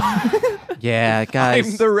alpha. Yeah, guys.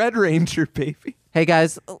 I'm the Red Ranger, baby. Hey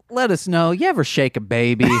guys, let us know. You ever shake a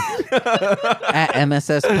baby at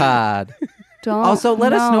MSS Pod? Don't Also,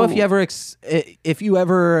 let us know if know. you ever if you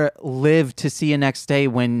ever lived to see a next day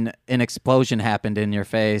when an explosion happened in your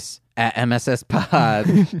face at MSS Pod.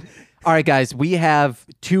 All right, guys, we have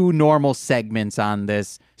 2 normal segments on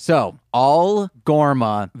this. So, all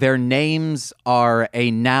Gorma, their names are a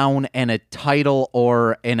noun and a title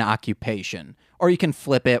or an occupation. Or you can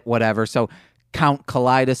flip it, whatever. So, Count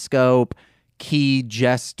Kaleidoscope, Key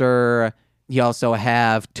Jester. You also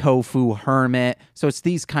have Tofu Hermit. So, it's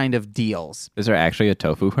these kind of deals. Is there actually a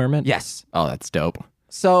tofu hermit? Yes. Oh, that's dope.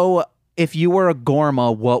 So, if you were a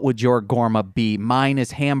Gorma, what would your Gorma be? Mine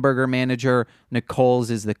is hamburger manager.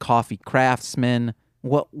 Nicole's is the coffee craftsman.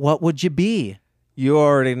 What would you be? You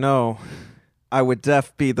already know. I would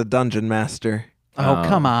be the dungeon master. Oh,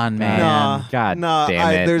 come on, man. Nah, God nah,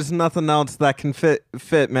 damn it. There's nothing else that can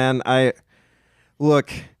fit, man.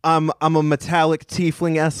 Look, I'm a metallic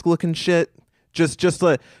tiefling-esque looking shit. Just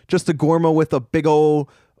a Gorma with a big old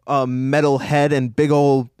metal head and big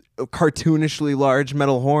old cartoonishly large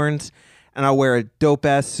metal horns, and I wear a dope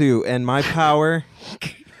ass suit. And my power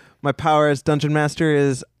as dungeon master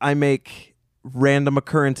is I make random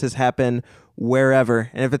occurrences happen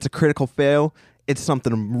wherever, and if it's a critical fail, it's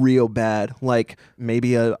something real bad, like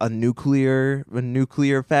maybe a nuclear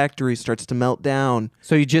factory starts to melt down.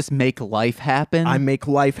 So you just make life happen? I make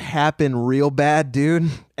life happen real bad,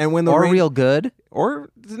 dude. And when the or real good? or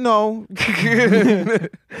no,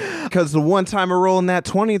 because the one time I roll in that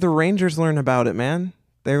 20, the Rangers learn about it, man.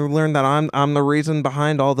 They learn that I'm the reason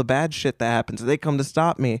behind all the bad shit that happens. They come to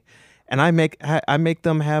stop me, and I make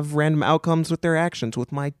them have random outcomes with their actions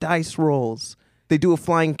with my dice rolls. They do a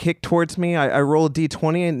flying kick towards me. I roll a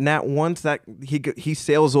d20, and that once that he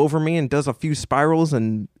sails over me and does a few spirals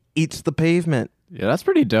and eats the pavement. Yeah, that's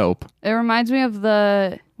pretty dope. It reminds me of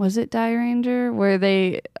was it Dairanger? Where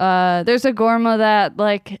they, there's a Gorma that,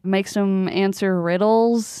 like, makes them answer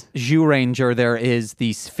riddles. Dairanger, there is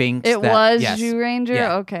the Sphinx. It was yes. Dairanger?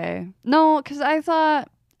 Yeah. Okay. No, because I thought,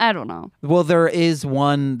 I don't know. Well, there is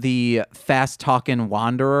one, the fast-talking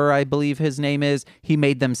wanderer, I believe his name is. He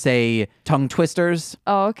made them say tongue twisters.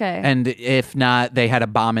 Oh, okay. And if not, they had a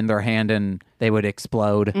bomb in their hand and they would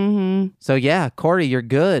explode. Mm-hmm. So yeah, Corey, you're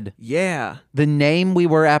good. Yeah. The name, we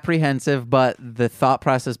were apprehensive, but the thought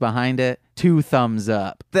process behind it, 2 thumbs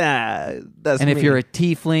up. That's And if me. you're a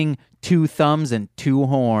tiefling, 2 thumbs and 2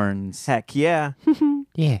 horns. Heck yeah.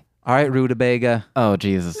 Yeah. All right, Rutabaga. Oh,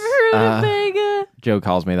 Jesus. Rutabaga. Joe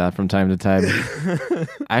calls me that from time to time.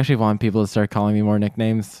 I actually want people to start calling me more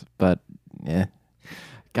nicknames, but yeah.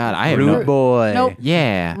 God, I have Rude boy. Nope.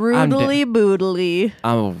 Yeah. Roodly boodly.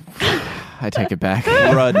 Oh, I take it back.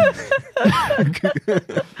 Rud.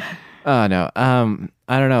 Oh, no.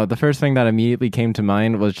 I don't know. The first thing that immediately came to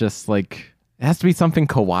mind was just like, it has to be something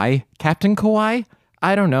kawaii. Captain Kawaii?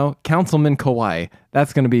 I don't know. Councilman Kawaii.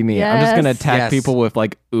 That's going to be me. I'm just going to Yes. attack Yes. people with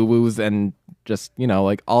like uwus and just,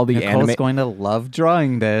 like all the Nicole's anime. going to love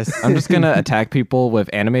drawing this. I'm just going to attack people with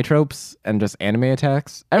anime tropes and just anime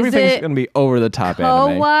attacks. Everything's it going to be over the top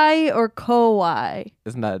anime. Kawaii or kawaii?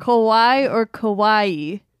 Isn't that Kawaii or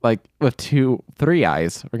kawaii? like with 3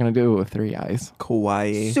 eyes? We're going to do it with 3 eyes.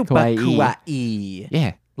 Kawaii. Super Kawaii. kawaii.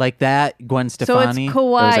 Yeah. Like that, Gwen So Stefani. it's It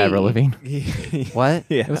was Avril kawaii. Lavigne. What?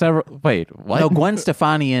 Yeah. It was wait, what? No, Gwen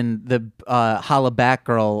Stefani in the Holla Back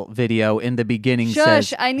Girl video in the beginning Shush,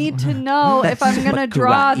 says, I need to know if I'm going to That's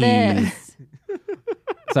draw kawaii. this.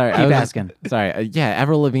 Sorry, Keep asking. Sorry. Yeah,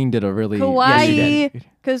 Avril Lavigne did a really Kawaii,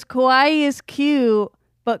 because kawaii is cute,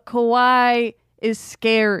 but kawaii is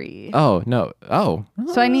scary. Oh, no. Oh.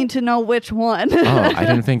 So I need to know which one. Oh, I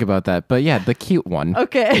didn't think about that. But yeah, the cute one.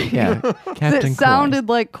 Okay. Yeah. Captain It sounded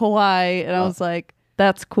like kawaii, and I was like,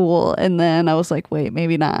 that's cool. And then I was like, wait,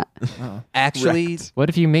 maybe not. actually, What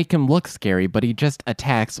if you make him look scary, but he just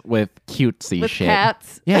attacks with cutesy With shit?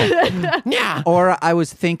 cats. Yeah. Yeah. or I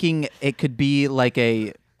was thinking it could be like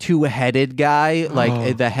a two-headed guy,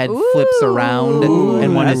 like the head flips around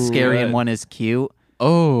and one is Ooh, scary good. and one is cute.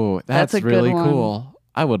 Oh, that's That's a good really one. cool.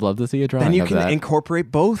 I would love to see a drawing Then you of can that.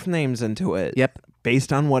 incorporate both names into it. Yep.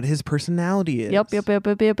 Based on what his personality is. Yep.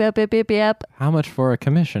 How much for a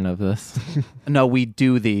commission of this? No, we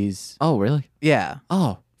do these. Oh, really? Yeah.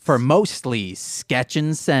 Oh. For mostly sketch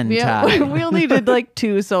and Sentai. Yeah, we only did like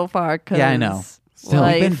 2 so far. Yeah, I know. Still,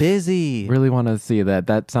 We've been life. busy. Really want to see that.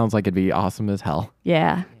 That sounds like it'd be awesome as hell.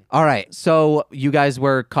 Yeah. All right, so you guys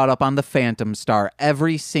were caught up on the Phantom Star.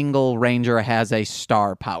 Every single ranger has a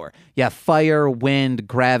star power. Yeah, fire, wind,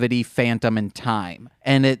 gravity, phantom, and time.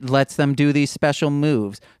 And it lets them do these special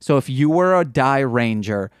moves. So if you were a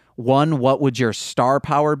Dairanger, 1, what would your star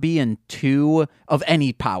power be? And 2, of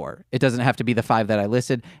any power. It doesn't have to be the 5 that I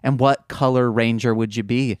listed. And what color ranger would you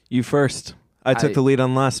be? You first. I took the lead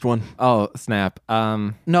on last one. Oh, snap.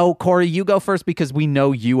 No, Corey, you go first because we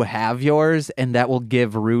know you have yours, and that will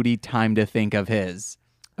give Rudy time to think of his.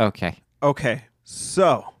 Okay. Okay.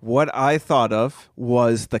 So, what I thought of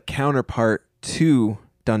was the counterpart to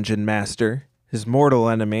Dungeon Master, his mortal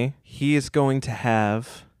enemy. He is going to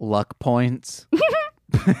have Luck points.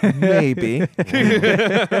 maybe.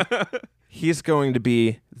 He's going to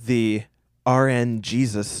be the RN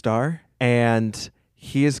Jesus star, and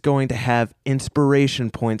he is going to have inspiration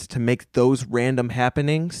points to make those random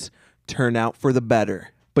happenings turn out for the better.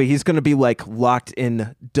 But he's going to be like locked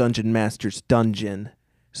in Dungeon Master's dungeon.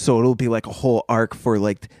 So it'll be like a whole arc for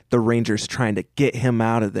like the Rangers trying to get him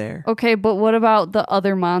out of there. Okay, but what about the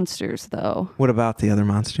other monsters though? What about the other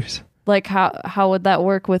monsters? Like how would that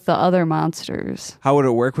work with the other monsters? How would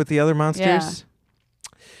it work with the other monsters? Yeah.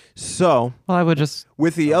 So Well, I would just.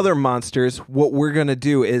 with the other monsters, what we're going to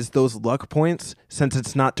do is those luck points, since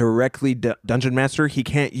it's not directly Dungeon Master, he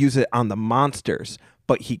can't use it on the monsters,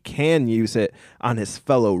 but he can use it on his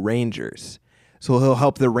fellow Rangers. So he'll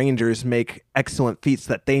help the Rangers make excellent feats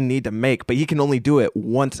that they need to make, but he can only do it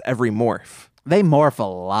once every morph. They morph a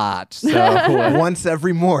lot, so Once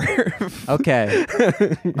every morph. okay.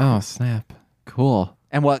 Oh, snap. Cool.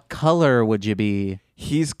 And what color would you be?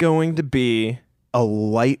 He's going to be a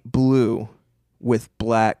light blue with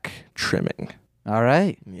black trimming. All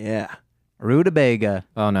right. Yeah. Rutabaga.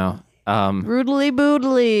 Oh, no. Roodly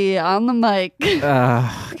boodly on the mic.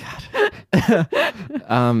 God.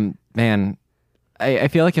 Man, I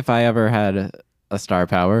feel like if I ever had a star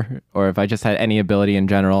power, or if I just had any ability in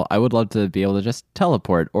general, I would love to be able to just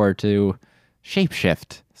teleport or to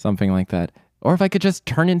shapeshift, something like that. Or if I could just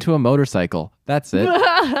turn into a motorcycle. That's it.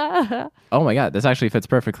 Oh my God, this actually fits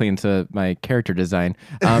perfectly into my character design.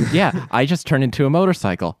 Yeah, I just turn into a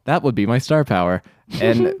motorcycle. That would be my star power.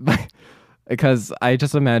 And because I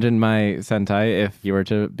just imagine my Sentai, if he were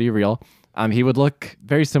to be real, he would look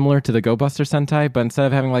very similar to the Go Buster Sentai, but instead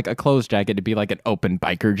of having like a closed jacket, it'd be like an open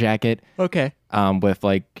biker jacket. Okay. With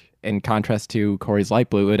like, in contrast to Corey's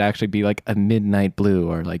light blue, it would actually be like a midnight blue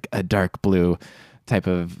or like a dark blue type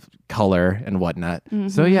of color and whatnot.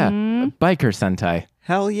 So yeah, biker Sentai.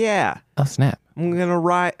 Hell yeah. Oh snap! I'm gonna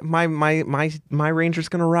ride my Ranger's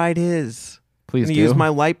gonna ride his. Please and do. use my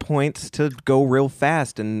light points to go real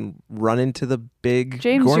fast and run into the big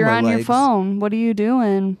James, Gorma you're on your legs. phone. What are you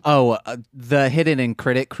doing? Oh, the Hidden and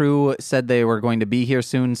Credit crew said they were going to be here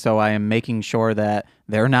soon, so I am making sure that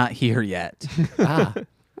they're not here yet. Ah,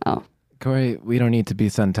 Oh. Corey, we don't need to be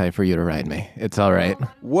Sentai for you to ride me. It's all right.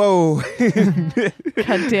 Whoa. God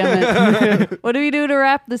damn it. What do we do to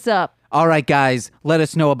wrap this up? All right, guys, let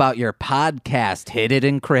us know about your podcast, Hidden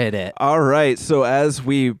and Credit. All right. So as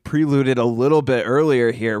we preluded a little bit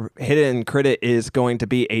earlier here, Hidden Credit is going to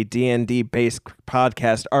be a D&D based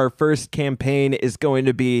podcast. Our first campaign is going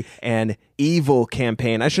to be an evil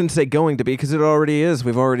campaign. I shouldn't say going to be because it already is.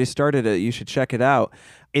 We've already started it. You should check it out.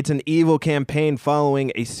 It's an evil campaign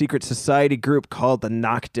following a secret society group called the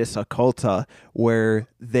Noctis Occulta, where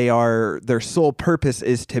their sole purpose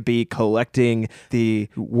is to be collecting the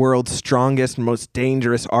world's strongest, most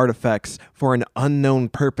dangerous artifacts for an unknown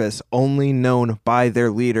purpose, only known by their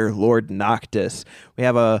leader, Lord Noctis. We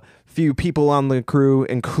have a few people on the crew,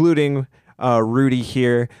 including Rudy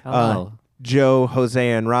here, Hello. Joe, Jose,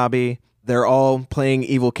 and Robbie. They're all playing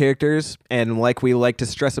evil characters, and like we like to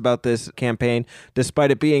stress about this campaign,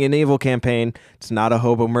 despite it being an evil campaign, it's not a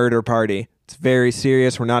hobo murder party. It's very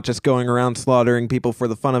serious. We're not just going around slaughtering people for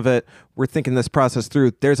the fun of it. We're thinking this process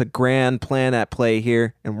through. There's a grand plan at play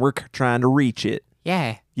here, and we're trying to reach it.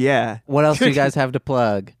 Yeah. Yeah. What else do you guys have to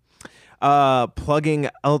plug? Plugging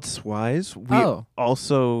elsewise, we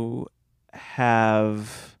also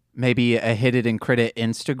have... Maybe a Hidden and Credit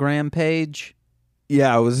Instagram page?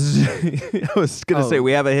 Yeah, I was gonna say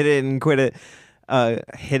we have a Hidden Credit,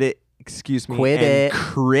 excuse me, Quit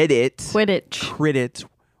Credit. Quidditch.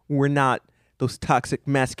 We're not those toxic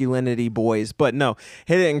masculinity boys, but no,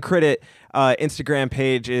 Hidden Credit Instagram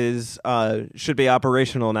page is should be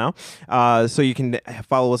operational now, so you can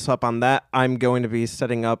follow us up on that. I'm going to be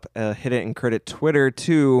setting up a Hidden Credit Twitter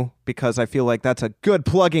too, because I feel like that's a good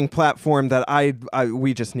plugging platform that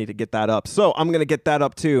we just need to get that up. So I'm going to get that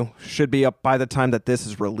up too. Should be up by the time that this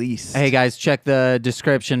is released. Hey, guys, check the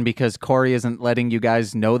description because Corey isn't letting you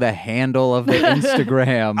guys know the handle of the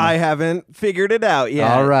Instagram. I haven't figured it out yet.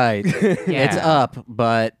 All right. It's up,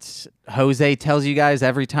 but Jose tells you guys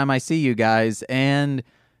every time I see you guys, and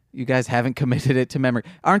you guys haven't committed it to memory.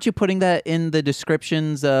 Aren't you putting that in the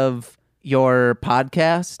descriptions of your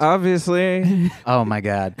podcast? Obviously. Oh, my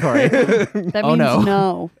God. Corey. That means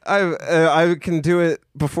no. I can do it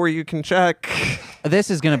before you can check.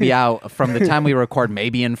 This is going to be out from the time we record,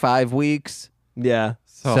 maybe in 5 weeks. Yeah.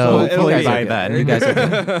 So it'll you be guys are by good. then. You guys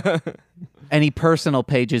are good. Any personal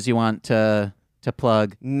pages you want to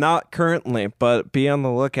plug? Not currently, but be on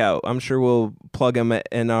the lookout. I'm sure we'll plug them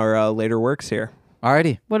in our later works here.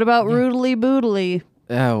 Alrighty. What about Roodly Boodly?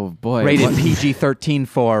 Oh, boy. Rated PG-13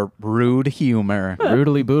 for rude humor.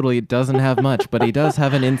 Rudy Boodly doesn't have much, but he does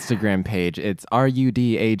have an Instagram page. It's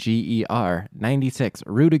RUDAGER 96,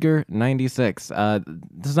 Rudiger 96.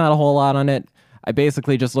 There's not a whole lot on it. I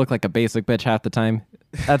basically just look like a basic bitch half the time.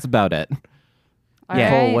 That's about it. Yeah. All right.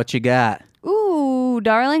 Cole, what you got? Ooh,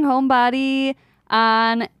 Darling Homebody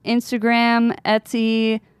on Instagram,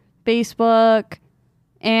 Etsy, Facebook,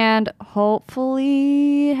 and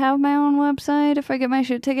hopefully have my own website if I get my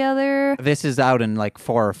shit together. This is out in like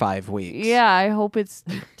 4 or 5 weeks. Yeah, I hope it's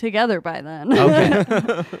together by then.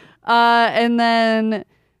 Okay. And then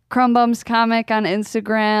Crumbums Comic on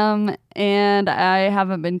Instagram, and I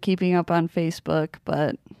haven't been keeping up on Facebook,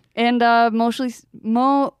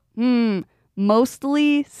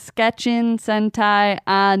 mostly sketching Sentai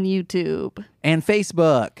on YouTube. And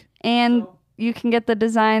Facebook. And you can get the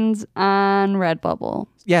designs on Redbubble.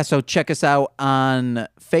 Yeah, so check us out on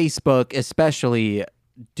Facebook, especially.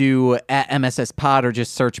 Do at MSS Pod or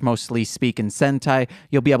just search Mostly Speakin' Sentai.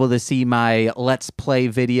 You'll be able to see my Let's Play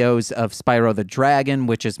videos of Spyro the Dragon,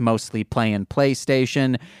 which is mostly playing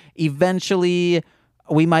PlayStation. Eventually,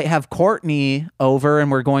 we might have Courtney over,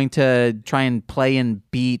 and we're going to try and play and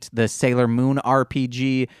beat the Sailor Moon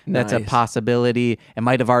RPG. That's a Nice. possibility. It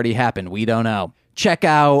might have already happened. We don't know. Check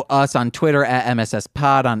out us on Twitter at MSS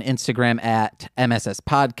Pod, on Instagram at MSS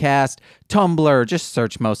Podcast, Tumblr, just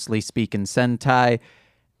search Mostly Speakin' Sentai.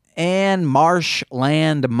 And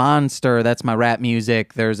Marshland Monster, that's my rap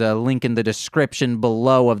music. There's a link in the description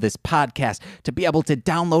below of this podcast to be able to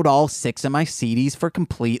download all 6 of my CDs for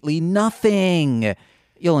completely nothing.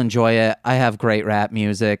 You'll enjoy it. I have great rap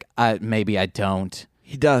music. Maybe I don't.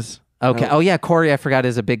 He does. Okay. Oh, yeah, Corey, I forgot,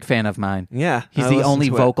 is a big fan of mine. Yeah. He's I the listened only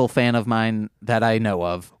to it. vocal fan of mine that I know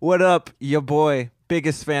of. What up, your boy?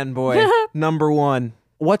 Biggest fanboy. Number 1.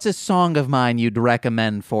 What's a song of mine you'd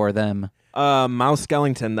recommend for them? Mouse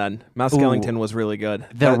Skellington then. Mouse Skellington was really good.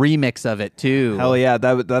 The remix of it, too. Hell yeah,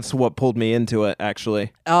 that's what pulled me into it,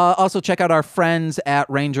 actually. Also, check out our friends at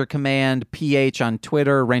Ranger Command PH on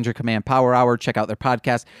Twitter, Ranger Command Power Hour. Check out their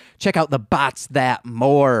podcast. Check out the Bots That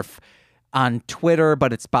Morph on Twitter,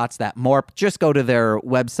 but it's Bots That Morph. Just go to their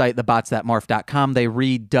website, thebotsthatmorph.com. They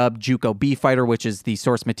redubbed Juco B-Fighter, which is the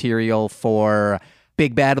source material for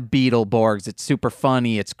Big Bad Beetleborgs. It's super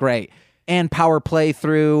funny. It's great. And Power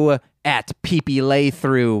Playthrough at PP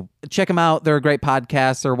Laythrough. Check them out. They're a great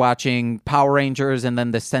podcast. They're watching Power Rangers and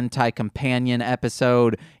then the Sentai Companion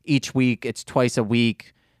episode each week. It's twice a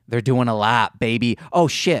week. They're doing a lot, baby. Oh,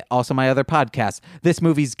 shit. Also, my other podcast, This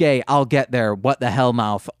Movie's Gay, I'll Get There, What the Hell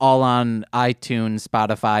Mouth, all on iTunes,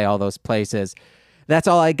 Spotify, all those places. That's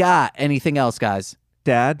all I got. Anything else, guys?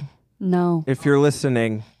 Dad, No. if you're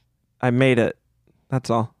listening, I made it. That's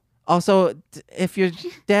all. Also, if your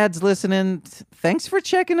dad's listening, thanks for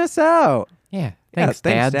checking us out. Yeah. Thanks,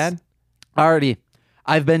 Dad. Alrighty.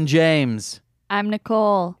 I've been James. I'm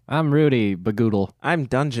Nicole. I'm Rudy Bagoodle. I'm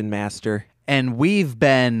Dungeon Master. And we've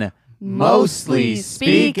been Mostly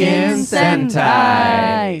Speaking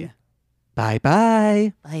Sentai.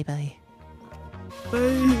 Bye-bye. Bye-bye.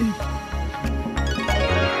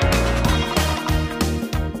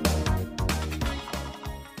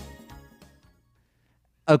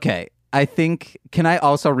 Okay, I think, can I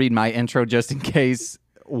also read my intro just in case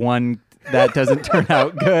one that doesn't turn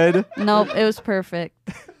out good? Nope, it was perfect.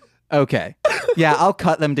 Okay. Yeah, I'll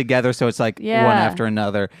cut them together so it's like Yeah. one after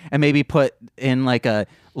another and maybe put in like a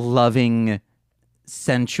loving,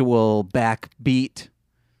 sensual backbeat.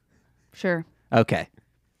 Sure. Okay.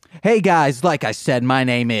 Hey guys, like I said, my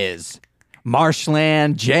name is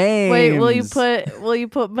Marshland James. Wait, will you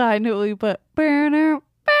put behind it, will you put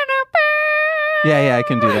Yeah, I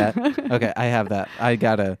can do that. Okay, I have that. I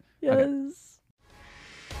gotta. Yes. Okay.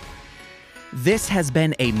 This has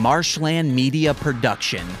been a Marshland Media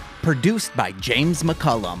production, produced by James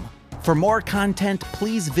McCullum. For more content,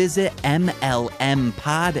 please visit mlmpod.com.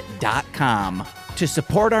 To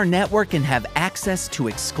support our network and have access to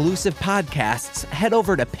exclusive podcasts, head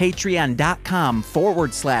over to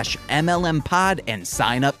patreon.com/MLMpod and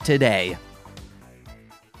sign up today.